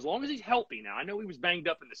his film, as long as he's healthy now, I know he was banged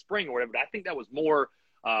up in the spring or whatever, but I think that was more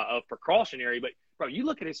of precautionary. But, bro, you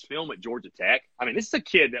look at his film at Georgia Tech. I mean, this is a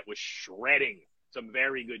kid that was shredding some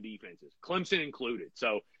very good defenses, Clemson included.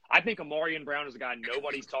 So I think Amarian Brown is a guy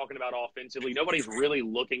nobody's talking about offensively. Nobody's really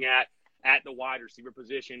looking at the wide receiver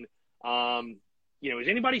position. Is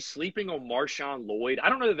anybody sleeping on Marshawn Lloyd? I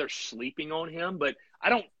don't know that they're sleeping on him, but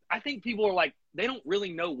I think people are they don't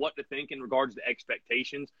really know what to think in regards to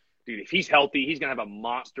expectations. Dude, if he's healthy, he's going to have a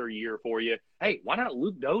monster year for you. Hey, why not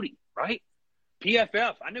Luke Doty, right?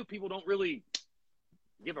 PFF. I know people don't really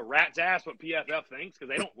give a rat's ass what PFF thinks because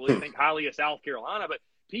they don't really think highly of South Carolina, but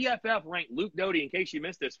PFF ranked Luke Doty, in case you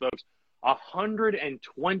missed this, folks,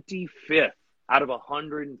 125th out of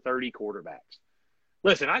 130 quarterbacks.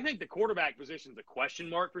 Listen, I think the quarterback position is a question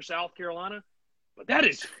mark for South Carolina, but that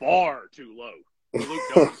is far too low for Luke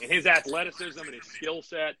Doty and his athleticism and his skill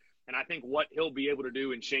set, and I think what he'll be able to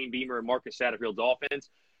do in Shane Beamer and Marcus Satterfield's offense.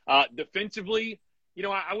 Defensively,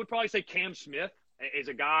 I would probably say Cam Smith is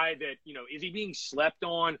a guy that, is he being slept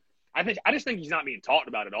on? I just think he's not being talked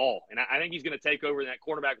about at all, and I think he's going to take over that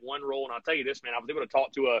quarterback 1 role. And I'll tell you this, man, I was able to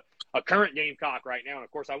talk to a current Gamecock right now, and of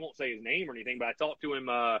course I won't say his name or anything, but I talked to him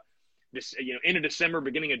end of December,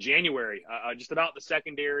 beginning of January, just about the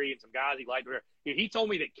secondary and some guys he liked. He told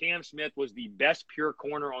me that Cam Smith was the best pure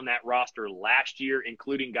corner on that roster last year,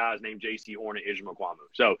 including guys named J.C. Horn and Israel Mukwamu.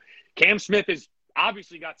 So Cam Smith has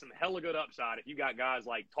obviously got some hella good upside if you got guys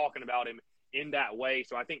talking about him in that way.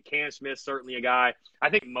 So I think Cam Smith's certainly a guy. I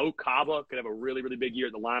think Mo Kaba could have a really, really big year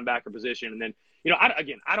at the linebacker position. And then, I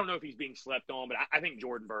don't know if he's being slept on, but I think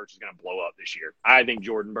Jordan Birch is going to blow up this year. I think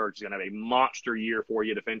Jordan Birch is going to have a monster year for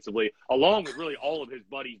you defensively, along with really all of his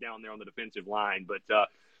buddies down there on the defensive line. But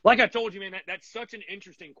like I told you, man, that's such an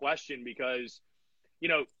interesting question because,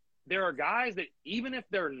 there are guys that even if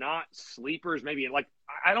they're not sleepers, maybe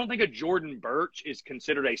I don't think a Jordan Birch is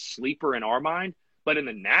considered a sleeper in our mind, but in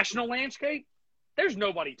the national landscape, there's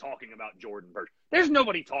nobody talking about Jordan Birch. There's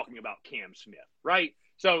nobody talking about Cam Smith, right?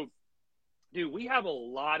 So, dude, we have a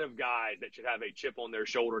lot of guys that should have a chip on their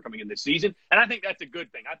shoulder coming in this season, and I think that's a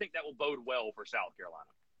good thing. I think that will bode well for South Carolina.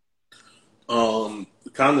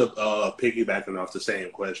 Kind of piggybacking off the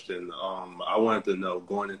same question, I wanted to know,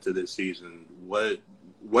 going into this season, what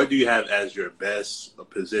do you have as your best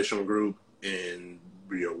position group and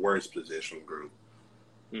your worst position group?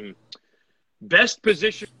 Mm-hmm. Best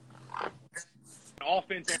position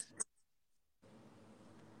offense.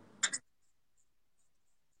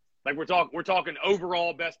 We're talking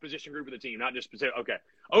overall best position group of the team, not just specific. Okay,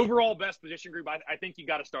 overall best position group. I think you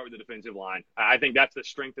got to start with the defensive line. I think that's the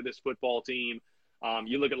strength of this football team.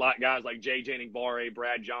 You look at guys like J.J. Nigbare,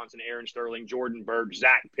 Brad Johnson, Aaron Sterling, Jordan Burke,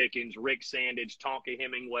 Zach Pickens, Rick Sandage, Tonka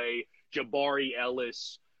Hemingway, Jabari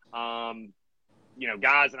Ellis,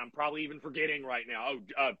 guys that I'm probably even forgetting right now.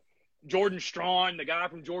 Jordan Strawn, the guy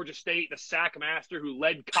from Georgia State, the sack master who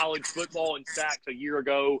led college football in sacks a year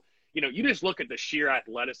ago. You just look at the sheer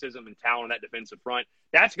athleticism and talent on that defensive front.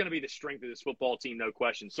 That's going to be the strength of this football team, no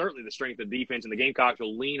question. Certainly the strength of defense, and the Gamecocks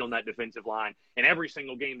will lean on that defensive line in every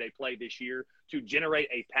single game they play this year to generate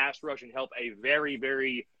a pass rush and help a very,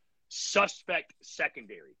 very suspect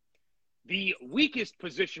secondary. The weakest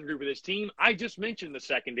position group of this team, I just mentioned the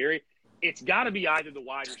secondary. It's got to be either the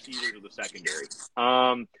wide receivers or the secondary.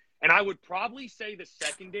 And I would probably say the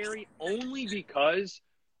secondary only because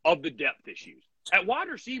of the depth issues. At wide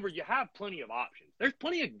receiver, you have plenty of options. There's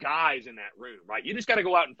plenty of guys in that room, right? You just got to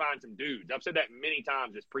go out and find some dudes. I've said that many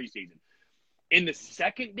times this preseason. In the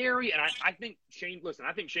secondary, and I think Shane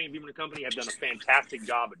Beamer and company have done a fantastic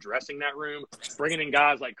job addressing that room, bringing in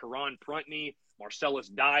guys like Karan Pruntney, Marcellus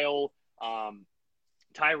Dial,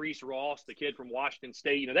 Tyrese Ross, the kid from Washington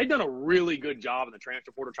State. They've done a really good job in the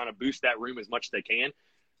transfer portal trying to boost that room as much as they can.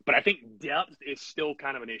 But I think depth is still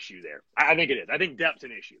kind of an issue there. I think it is. I think depth's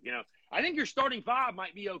an issue. I think your starting five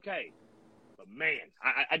might be okay. But, man,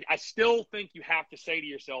 I still think you have to say to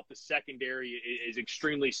yourself the secondary is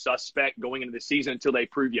extremely suspect going into the season until they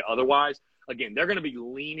prove you otherwise. Again, they're going to be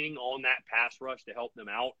leaning on that pass rush to help them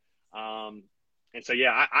out. And so,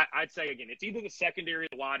 yeah, I'd say, again, it's either the secondary or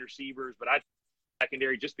the wide receivers, but I'd say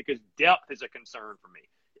secondary just because depth is a concern for me.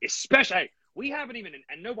 Especially, we haven't even,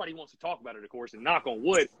 and nobody wants to talk about it, of course, and knock on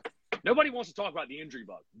wood, nobody wants to talk about the injury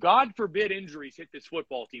bug. God forbid injuries hit this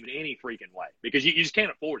football team in any freaking way because you just can't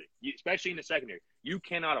afford it, especially in the secondary. You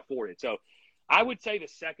cannot afford it. So I would say the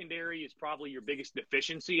secondary is probably your biggest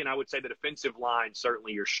deficiency, and I would say the defensive line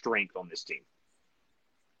certainly your strength on this team.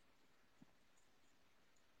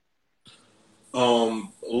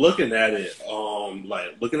 Looking at it,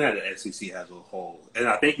 looking at the SEC as a whole, and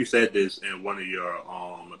I think you said this in one of your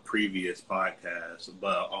previous podcasts,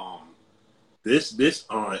 but this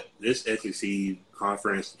SEC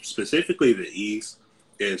conference, specifically the East,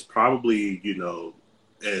 is probably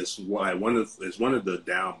is one of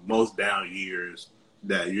the most down years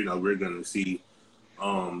that we're gonna see.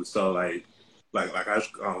 So I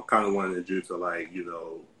kind of wanted you to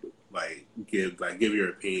give your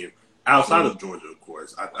opinion. Outside of Georgia, of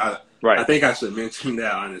course. Right. I think I should mention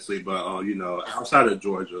that, honestly. But, outside of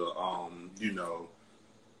Georgia,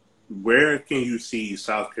 where can you see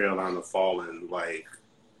South Carolina falling,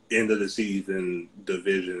 end of the season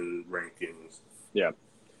division rankings? Yeah.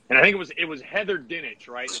 And I think it was Heather Dinich,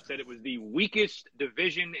 right, that said it was the weakest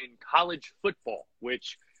division in college football,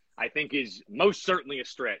 which I think is most certainly a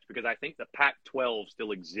stretch because I think the Pac-12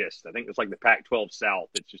 still exists. I think it's like the Pac-12 South.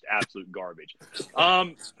 It's just absolute garbage.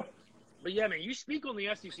 But, yeah, man, you speak on the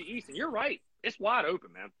SEC East, and you're right. It's wide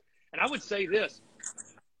open, man. And I would say this.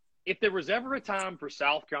 If there was ever a time for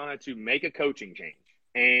South Carolina to make a coaching change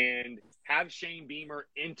and have Shane Beamer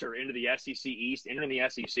enter into the SEC East, enter in the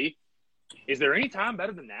SEC, is there any time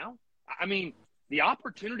better than now? I mean, the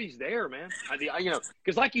opportunity's there, man.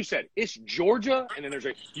 Because like you said, it's Georgia, and then there's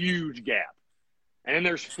a huge gap. And then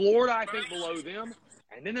there's Florida, I think, below them.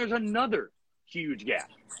 And then there's another huge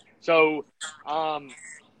gap. So,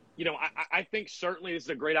 I think certainly this is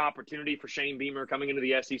a great opportunity for Shane Beamer coming into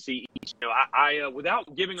the SEC East.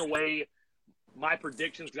 Without giving away my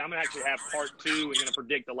predictions, because I'm going to actually have part 2 and going to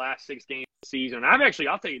predict the last 6 games of the season. And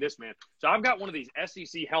I'll tell you this, man. So I've got one of these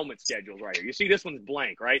SEC helmet schedules right here. You see this one's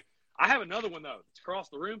blank, right? I have another one, though. It's across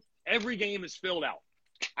the room. Every game is filled out.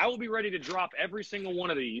 I will be ready to drop every single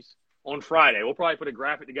one of these on Friday. We'll probably put a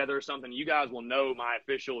graphic together or something. You guys will know my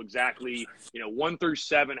official exactly, 1 through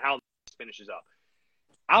 7, how this finishes up.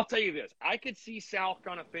 I'll tell you this. I could see South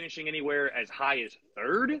Carolina finishing anywhere as high as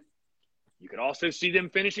 3rd. You could also see them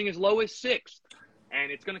finishing as low as 6th. And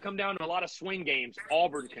it's going to come down to a lot of swing games.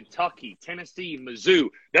 Auburn, Kentucky, Tennessee, Mizzou.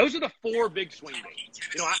 Those are the 4 big swing games.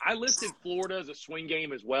 I listed Florida as a swing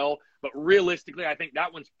game as well. But realistically, I think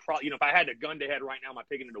that one's probably, if I had a gun to head right now, am I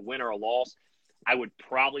picking it a win or a loss? I would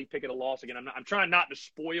probably pick it a loss. Again, I'm trying not to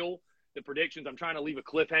spoil the predictions. I'm trying to leave a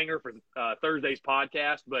cliffhanger for Thursday's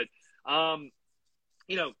podcast. But,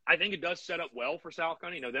 I think it does set up well for South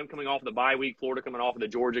Carolina. Them coming off of the bye week, Florida coming off of the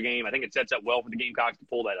Georgia game. I think it sets up well for the Gamecocks to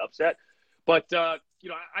pull that upset. But, I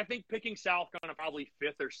think picking South Carolina probably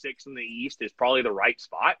 5th or 6th in the East is probably the right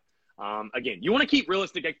spot. Again, you want to keep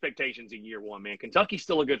realistic expectations in year 1, man. Kentucky's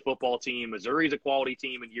still a good football team. Missouri's a quality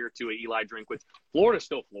team in year 2 at Eli Drinkwitz. Florida's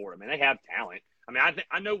still Florida, man. They have talent. I mean,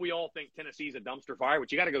 I know we all think Tennessee's a dumpster fire,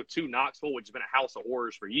 but you got to go to Knoxville, which has been a house of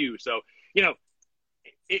horrors for you. So,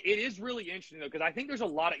 it is really interesting, though, because I think there's a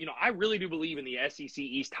lot of, I really do believe in the SEC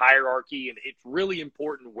East hierarchy, and it's really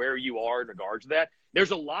important where you are in regards to that.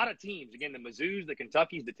 There's a lot of teams, again, the Mizzous, the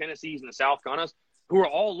Kentuckys, the Tennessees, and the South Carolinas, who are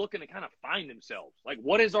all looking to kind of find themselves. Like,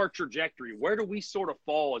 what is our trajectory? Where do we sort of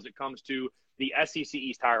fall as it comes to the SEC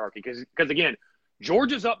East hierarchy? Because again,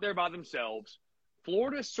 Georgia's up there by themselves.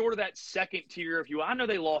 Florida's sort of that second tier. I know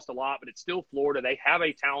they lost a lot, but it's still Florida. They have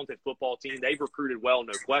a talented football team. They've recruited well,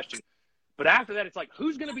 no question. But after that, it's like,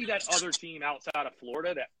 who's going to be that other team outside of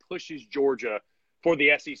Florida that pushes Georgia for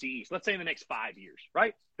the SEC East? Let's say in the next 5 years,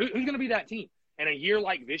 right? Who's going to be that team? And a year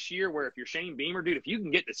like this year, where if you're Shane Beamer, dude, if you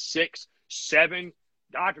can get to 6, 7,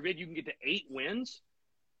 God forbid, you can get to 8 wins,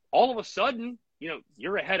 all of a sudden,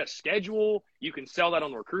 you're ahead of schedule. You can sell that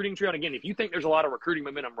on the recruiting trail. And again, if you think there's a lot of recruiting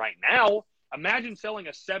momentum right now, imagine selling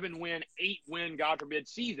a 7-win, 8-win, God forbid,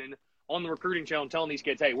 season on the recruiting trail and telling these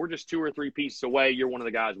kids, hey, we're just 2 or 3 pieces away. You're one of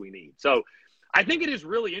the guys we need. So I think it is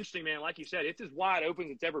really interesting, man. Like you said, it's as wide open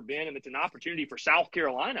as it's ever been, and it's an opportunity for South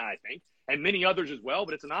Carolina, I think, and many others as well.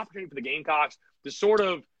 But it's an opportunity for the Gamecocks to sort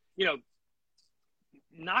of,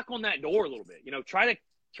 knock on that door a little bit. Try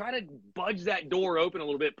to budge that door open a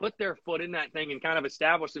little bit, put their foot in that thing, and kind of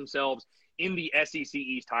establish themselves in the SEC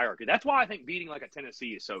East hierarchy. That's why I think beating like a Tennessee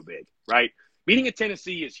is so big, right? Beating a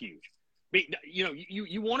Tennessee is huge.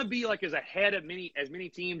 You want to be like as ahead of as many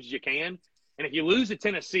teams as you can. And if you lose to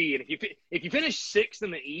Tennessee, and if you finish 6th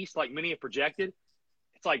in the East, like many have projected,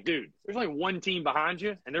 it's like, dude, there's only one team behind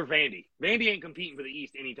you, and they're Vandy. Vandy ain't competing for the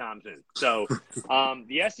East anytime soon. So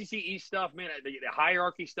the SEC East stuff, man, the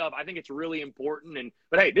hierarchy stuff, I think it's really important.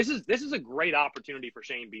 But hey, this is a great opportunity for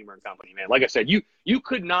Shane Beamer and company, man. Like I said, you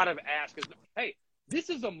could not have asked. Hey,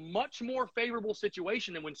 this is a much more favorable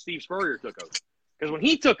situation than when Steve Spurrier took over. Because when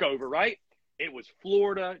he took over, right, it was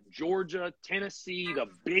Florida, Georgia, Tennessee, the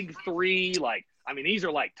big 3. These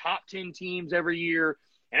are like top 10 teams every year,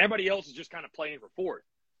 and everybody else is just kind of playing for 4th.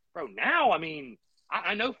 Bro, now,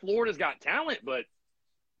 I know Florida's got talent, but,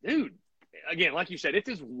 dude, again, like you said, it's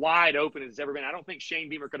as wide open as it's ever been. I don't think Shane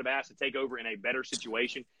Beamer could have asked to take over in a better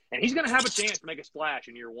situation, and he's going to have a chance to make a splash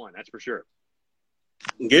in year 1, that's for sure.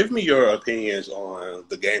 Give me your opinions on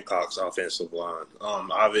the Gamecocks offensive line.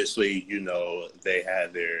 Obviously, they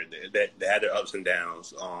had their ups and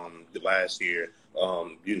downs last year.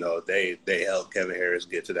 They helped Kevin Harris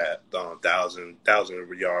get to that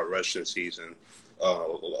 1,000-yard rushing season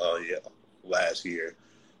last year.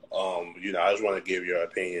 I just want to give your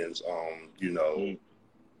opinions on,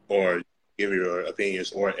 or give your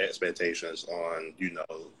opinions or expectations on,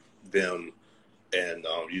 them and,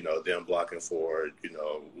 them blocking for,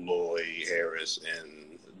 Lloyd, Harris,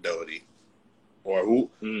 and Doty, or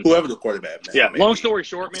whoever the quarterback. Yeah, long story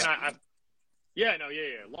short, man,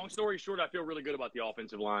 long story short, I feel really good about the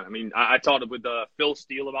offensive line. I talked with Phil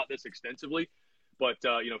Steele about this extensively, but,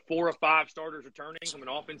 4 or 5 starters returning from an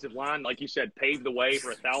offensive line, like you said, paved the way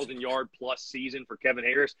for a 1,000-yard plus season for Kevin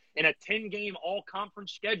Harris and a 10-game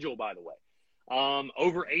all-conference schedule, by the way.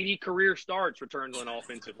 Over 80 career starts returns on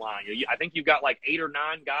offensive line. I think you've got like 8 or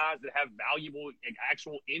 9 guys that have valuable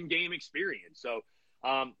actual in-game experience. So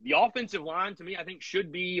the offensive line, to me, I think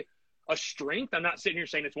should be a strength. I'm not sitting here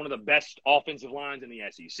saying it's one of the best offensive lines in the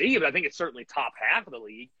SEC, but I think it's certainly top half of the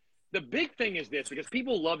league. The big thing is this, because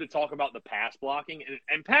people love to talk about the pass blocking,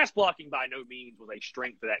 and pass blocking by no means was a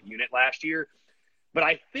strength for that unit last year. But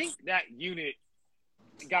I think that unit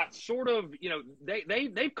got sort of,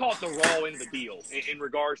 they've caught the raw end of the deal in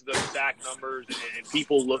regards to those sack numbers and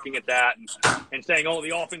people looking at that and saying, oh,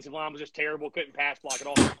 the offensive line was just terrible, couldn't pass block at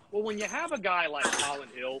all. Well, when you have a guy like Colin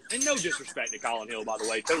Hill, and no disrespect to Colin Hill, by the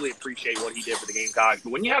way, totally appreciate what he did for the Gamecocks,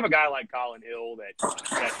 but when you have a guy like Colin Hill that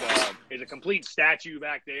is a complete statue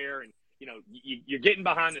back there, and you're getting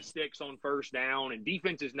behind the sticks on first down, and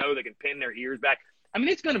defenses know they can pin their ears back,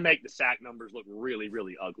 it's going to make the sack numbers look really,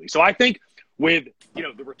 really ugly. So I think with,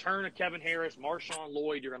 the return of Kevin Harris, Marshawn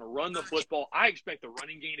Lloyd, you're going to run the football. I expect the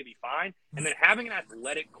running game to be fine. And then having an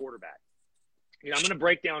athletic quarterback. I'm going to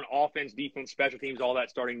break down offense, defense, special teams, all that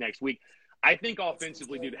starting next week. I think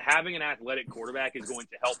offensively, dude, having an athletic quarterback is going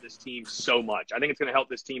to help this team so much. I think it's going to help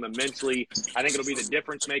this team immensely. I think it'll be the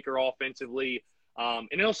difference maker offensively. And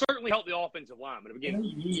it'll certainly help the offensive line. But again,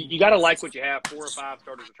 you got to like what you have. 4 or 5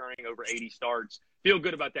 starters returning, over 80 starts. Feel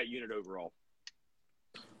good about that unit overall.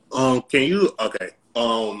 Can you I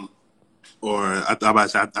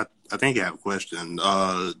think you have a question.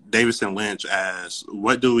 Davidson Lynch asks,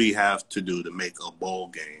 what do we have to do to make a bowl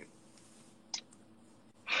game?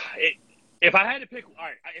 If I had to pick, all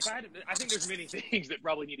right, I think there's many things that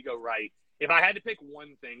probably need to go right. If I had to pick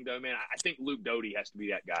one thing, though, man, I think Luke Doty has to be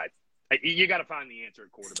that guy. You got to find the answer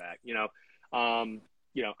at quarterback.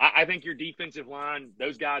 I think your defensive line,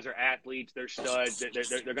 those guys are athletes. They're studs.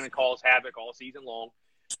 They're going to cause havoc all season long.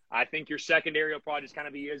 I think your secondary will probably just kind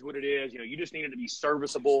of be is what it is. You just need it to be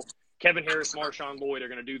serviceable. Kevin Harris, Marshawn Lloyd are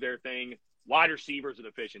going to do their thing. Wide receivers are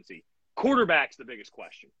deficiency. Quarterback's the biggest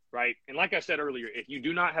question, right? And like I said earlier, if you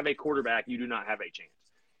do not have a quarterback, you do not have a chance.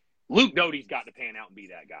 Luke Doty's got to pan out and be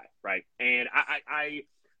that guy, right? And I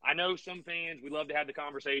know some fans, we love to have the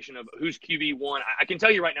conversation of who's QB1. I can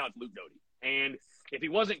tell you right now it's Luke Doty. And if he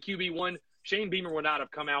wasn't QB1, Shane Beamer would not have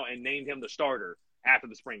come out and named him the starter after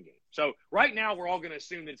the spring game. So right now we're all going to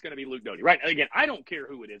assume that it's going to be Luke Doty. Right? Again, I don't care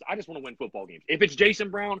who it is. I just want to win football games. If it's Jason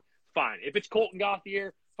Brown, fine. If it's Colton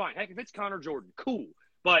Gauthier, fine. Heck, if it's Connor Jordan, cool.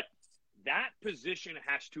 But that position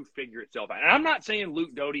has to figure itself out. And I'm not saying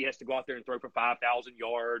Luke Doty has to go out there and throw for 5,000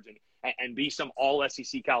 yards and be some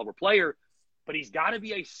all-SEC caliber player, but he's got to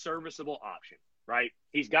be a serviceable option, right?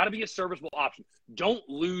 He's got to be a serviceable option. Don't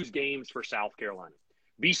lose games for South Carolina.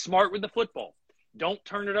 Be smart with the football. Don't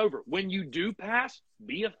turn it over. When you do pass,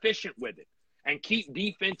 be efficient with it and keep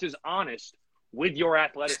defenses honest with your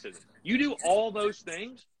athleticism. You do all those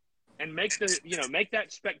things and make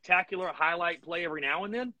that spectacular highlight play every now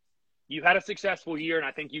and then. You had a successful year, and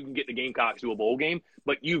I think you can get the Gamecocks to a bowl game,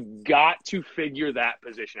 but you've got to figure that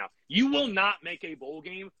position out. You will not make a bowl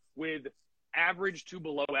game with average to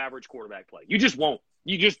below average quarterback play. You just won't.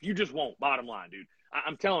 You just won't, bottom line, dude.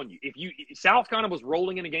 I'm telling you, South Carolina was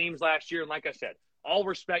rolling into games last year, and like I said, all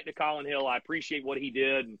respect to Colin Hill. I appreciate what he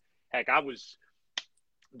did. And heck,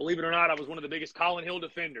 believe it or not, I was one of the biggest Colin Hill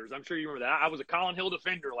defenders. I'm sure you remember that. I was a Colin Hill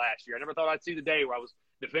defender last year. I never thought I'd see the day where I was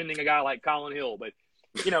defending a guy like Colin Hill. But,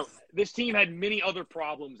 this team had many other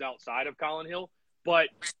problems outside of Colin Hill. But,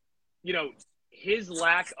 his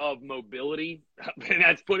lack of mobility, and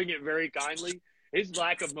that's putting it very kindly, his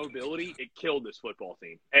lack of mobility, it killed this football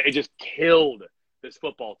team. It just killed this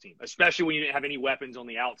football team, especially when you didn't have any weapons on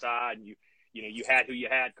the outside and you had who you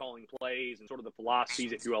had calling plays and sort of the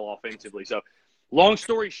philosophies that you all offensively. So long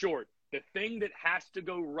story short, the thing that has to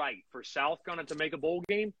go right for South Carolina to make a bowl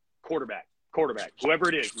game, quarterback, whoever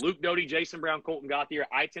it is, Luke Doty, Jason Brown, Colton Gauthier.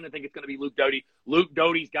 I tend to think it's going to be Luke Doty. Luke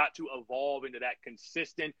Doty's got to evolve into that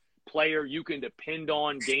consistent player you can depend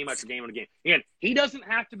on game after game after game. Again, he doesn't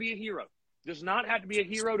have to be a hero. Does not have to be a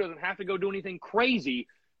hero, doesn't have to go do anything crazy,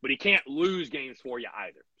 but he can't lose games for you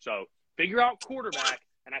either. So figure out quarterback,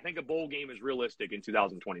 and I think a bowl game is realistic in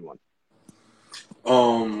 2021.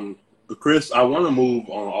 Chris, I want to move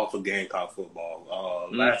on off of Gamecock football.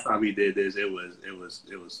 Last time we did this, it was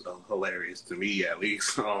hilarious to me, at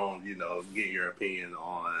least. Get your opinion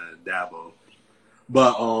on Dabo,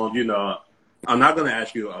 but I'm not going to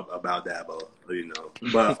ask you about Dabo,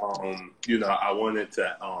 but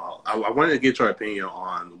I wanted to get your opinion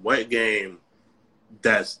on what game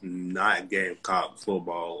that's not Gamecock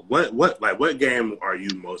football. What game are you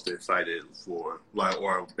most excited for,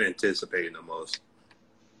 or anticipating the most?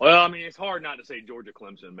 Well, I mean, it's hard not to say Georgia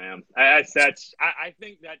Clemson, man. I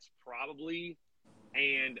think that's probably.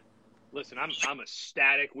 And listen, I'm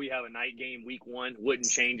ecstatic. We have a night game week 1. Wouldn't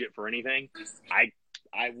change it for anything. I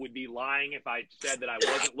would be lying if I said that I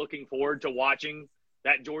wasn't looking forward to watching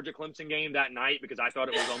that Georgia Clemson game that night because I thought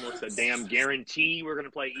it was almost a damn guarantee we're going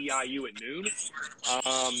to play EIU at noon.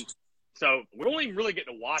 So we don't even really get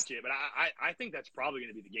to watch it, but I think that's probably going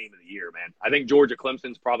to be the game of the year, man. I think Georgia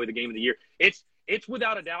Clemson's probably the game of the year. It's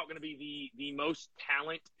without a doubt going to be the most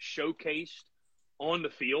talent showcased on the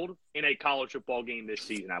field in a college football game this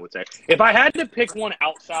season, I would say. If I had to pick one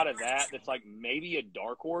outside of that's like maybe a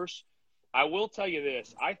dark horse, I will tell you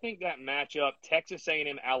this. I think that matchup, Texas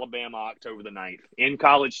A&M, Alabama, October the 9th, in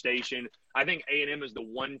College Station, I think A&M is the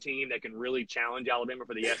one team that can really challenge Alabama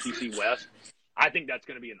for the SEC West. I think that's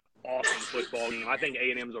going to be an awesome football game. I think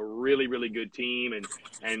A&M is a really, really good team.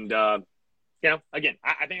 And again,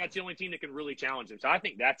 I think that's the only team that can really challenge them. So I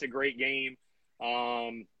think that's a great game.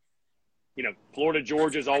 Florida,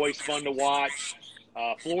 Georgia is always fun to watch.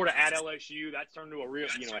 Florida at LSU, that's turned into a real,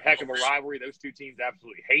 a heck of a rivalry. Those two teams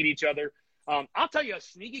absolutely hate each other. I'll tell you a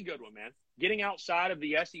sneaky good one, man. Getting outside of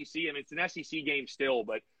the SEC, I mean, it's an SEC game still,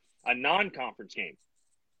 but a non-conference game.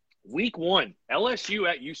 Week 1, LSU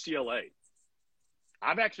at UCLA.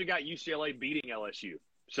 I've actually got UCLA beating LSU.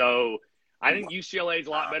 So I think UCLA is a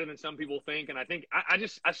lot better than some people think. And I think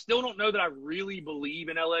I still don't know that I really believe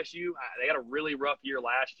in LSU. They had a really rough year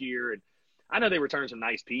last year. And I know they returned some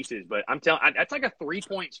nice pieces, but I'm telling you, that's like a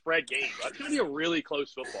 3-point spread game. That's going to be a really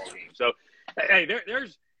close football game. So, hey,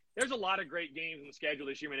 there's a lot of great games on the schedule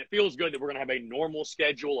this year, man. It feels good that we're going to have a normal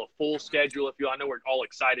schedule, a full schedule. I know we're all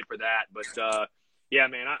excited for that, but yeah,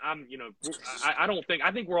 man,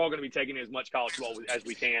 I think we're all going to be taking as much college football as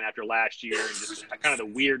we can after last year and just kind of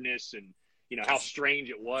the weirdness and how strange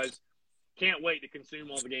it was. Can't wait to consume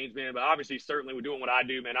all the games, man. But obviously, certainly, we're doing what I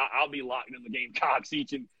do, man. I'll be locked in the Gamecocks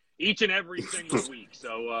each and every single week.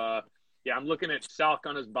 So, yeah, I'm looking at South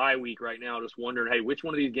Carolina's bye week right now, just wondering, hey, which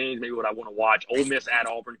one of these games maybe would I want to watch? Ole Miss at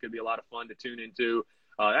Auburn could be a lot of fun to tune into.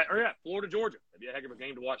 Florida, Georgia. That'd be a heck of a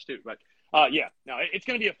game to watch, too. But, yeah, no, it's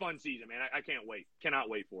going to be a fun season, man. I can't wait. Cannot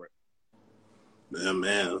wait for it.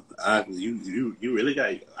 Man, you really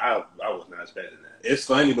got. I was not expecting that. It's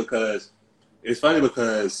funny because,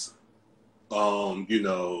 everybody's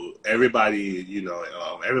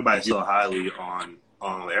so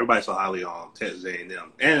highly on Texas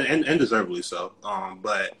A&M, and deservedly so.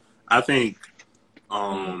 But I think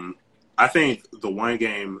the one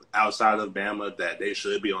game outside of Bama that they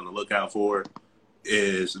should be on the lookout for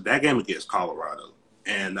is that game against Colorado.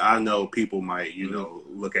 And I know people might,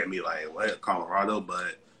 look at me like, what, Colorado?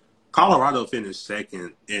 But Colorado finished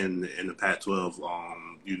second in the Pac-12,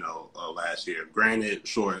 last year. Granted,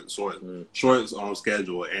 short on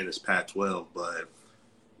schedule, and it's Pac-12, but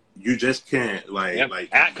you just can't,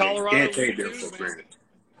 at Colorado, can't take them for granted.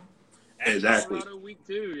 Exactly. Colorado week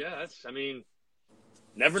 2, yeah,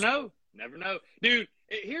 never know. Dude,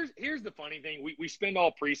 here's the funny thing. We spend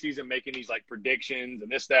all preseason making these, predictions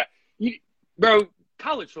and this, that. Bro,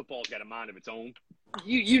 college football's got a mind of its own.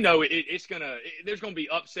 There's gonna be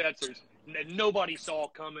upsets that nobody saw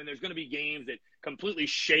coming. There's gonna be games that completely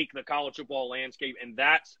shake the college football landscape, and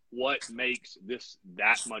that's what makes this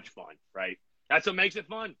that much fun, right? That's what makes it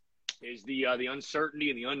fun, is the uncertainty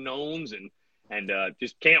and the unknowns, and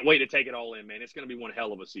just can't wait to take it all in, man. It's gonna be one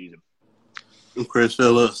hell of a season. Chris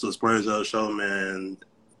Phillips, the Spurs Up Show, man.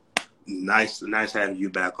 Nice having you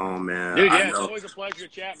back on, man. Dude, yeah, it's always a pleasure to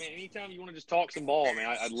chat, man. Anytime you want to just talk some ball,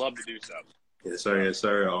 man, I'd love to do so. Yes,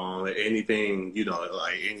 sir. Anything,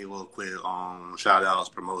 any little quick shout outs,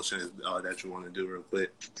 promotions that you want to do real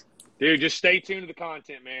quick. Dude, just stay tuned to the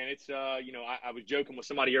content, man. It's I was joking with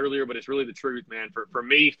somebody earlier, but it's really the truth, man. For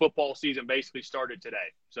me, football season basically started today.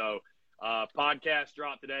 So podcast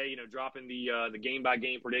dropped today, dropping the game by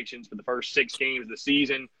game predictions for the first 6 games of the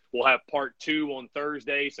season. We'll have part 2 on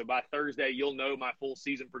Thursday. So by Thursday, you'll know my full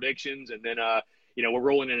season predictions. And then, we're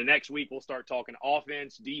rolling into next week. We'll start talking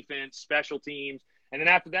offense, defense, special teams. And then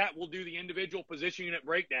after that, we'll do the individual position unit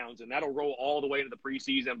breakdowns, and that'll roll all the way into the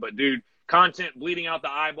preseason. But, dude, content bleeding out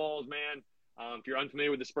the eyeballs, man. If you're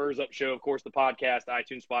unfamiliar with the Spurs Up Show, of course, the podcast,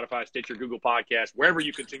 iTunes, Spotify, Stitcher, Google Podcasts, wherever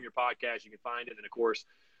you consume your podcast, you can find it. And, of course,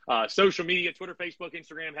 social media, Twitter, Facebook,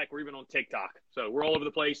 Instagram, heck, we're even on TikTok. So we're all over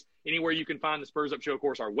the place. Anywhere you can find the Spurs Up Show, of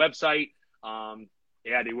course, our website.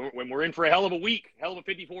 Yeah, dude, when we're in for a hell of a week, hell of a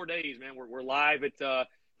 54 days, man. We're live at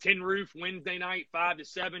Tin Roof Wednesday night, 5 to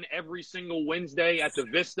 7, every single Wednesday at the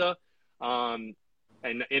Vista and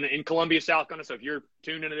in Columbia, South Carolina. So if you're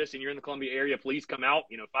tuned into this and you're in the Columbia area, please come out,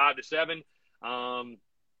 5 to 7.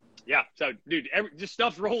 Yeah, so, dude, just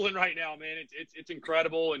stuff's rolling right now, man. It's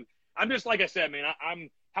incredible. And I'm just, like I said, man,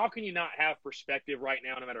 how can you not have perspective right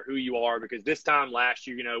now, no matter who you are? Because this time last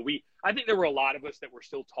year, I think there were a lot of us that were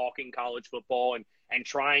still talking college football and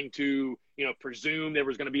trying to, presume there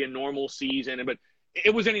was going to be a normal season. But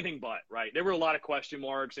it was anything but, right? There were a lot of question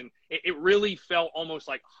marks, and it really felt almost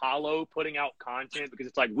like hollow putting out content, because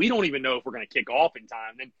it's like, we don't even know if we're going to kick off in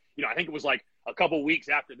time. And, I think it was like a couple weeks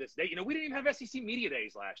after this date, we didn't even have SEC Media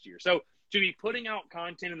Days last year. So to be putting out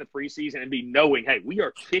content in the preseason and be knowing, hey, we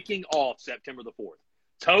are kicking off September the 4th.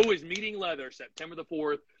 Toe is meeting leather September the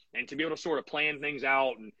 4th, and to be able to sort of plan things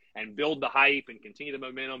out and build the hype and continue the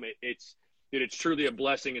momentum, it's truly a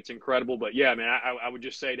blessing. It's incredible. But, yeah, man, I would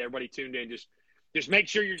just say to everybody tuned in, just make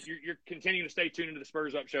sure you're continuing to stay tuned into the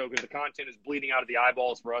Spurs Up Show, because the content is bleeding out of the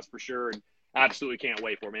eyeballs for us for sure, and absolutely can't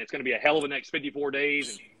wait for it, man. It's going to be a hell of a next 54 days.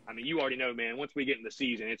 And, I mean, you already know, man, once we get in the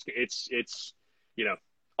season, it's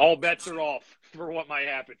all bets are off for what might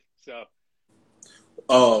happen. So.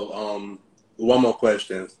 One more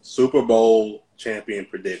question. Super Bowl champion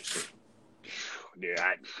prediction. Dude,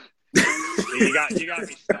 you got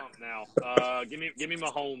me stumped now. Give me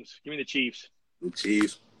Mahomes. Give me the Chiefs. The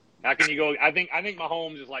Chiefs. How can you go? I think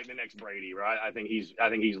Mahomes is like the next Brady, right? I think he's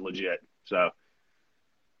legit. So.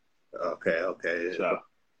 Okay. So,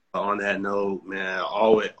 on that note, man,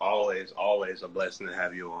 always a blessing to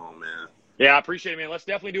have you on, man. Yeah, I appreciate it, man. Let's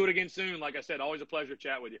definitely do it again soon. Like I said, always a pleasure to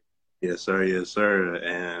chat with you. Yes, sir.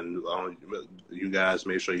 And you guys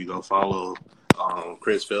make sure you go follow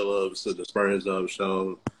Chris Phillips, the Spurs Up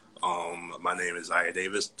Show. My name is Zaire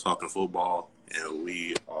Davis, talking football, and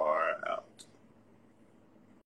we are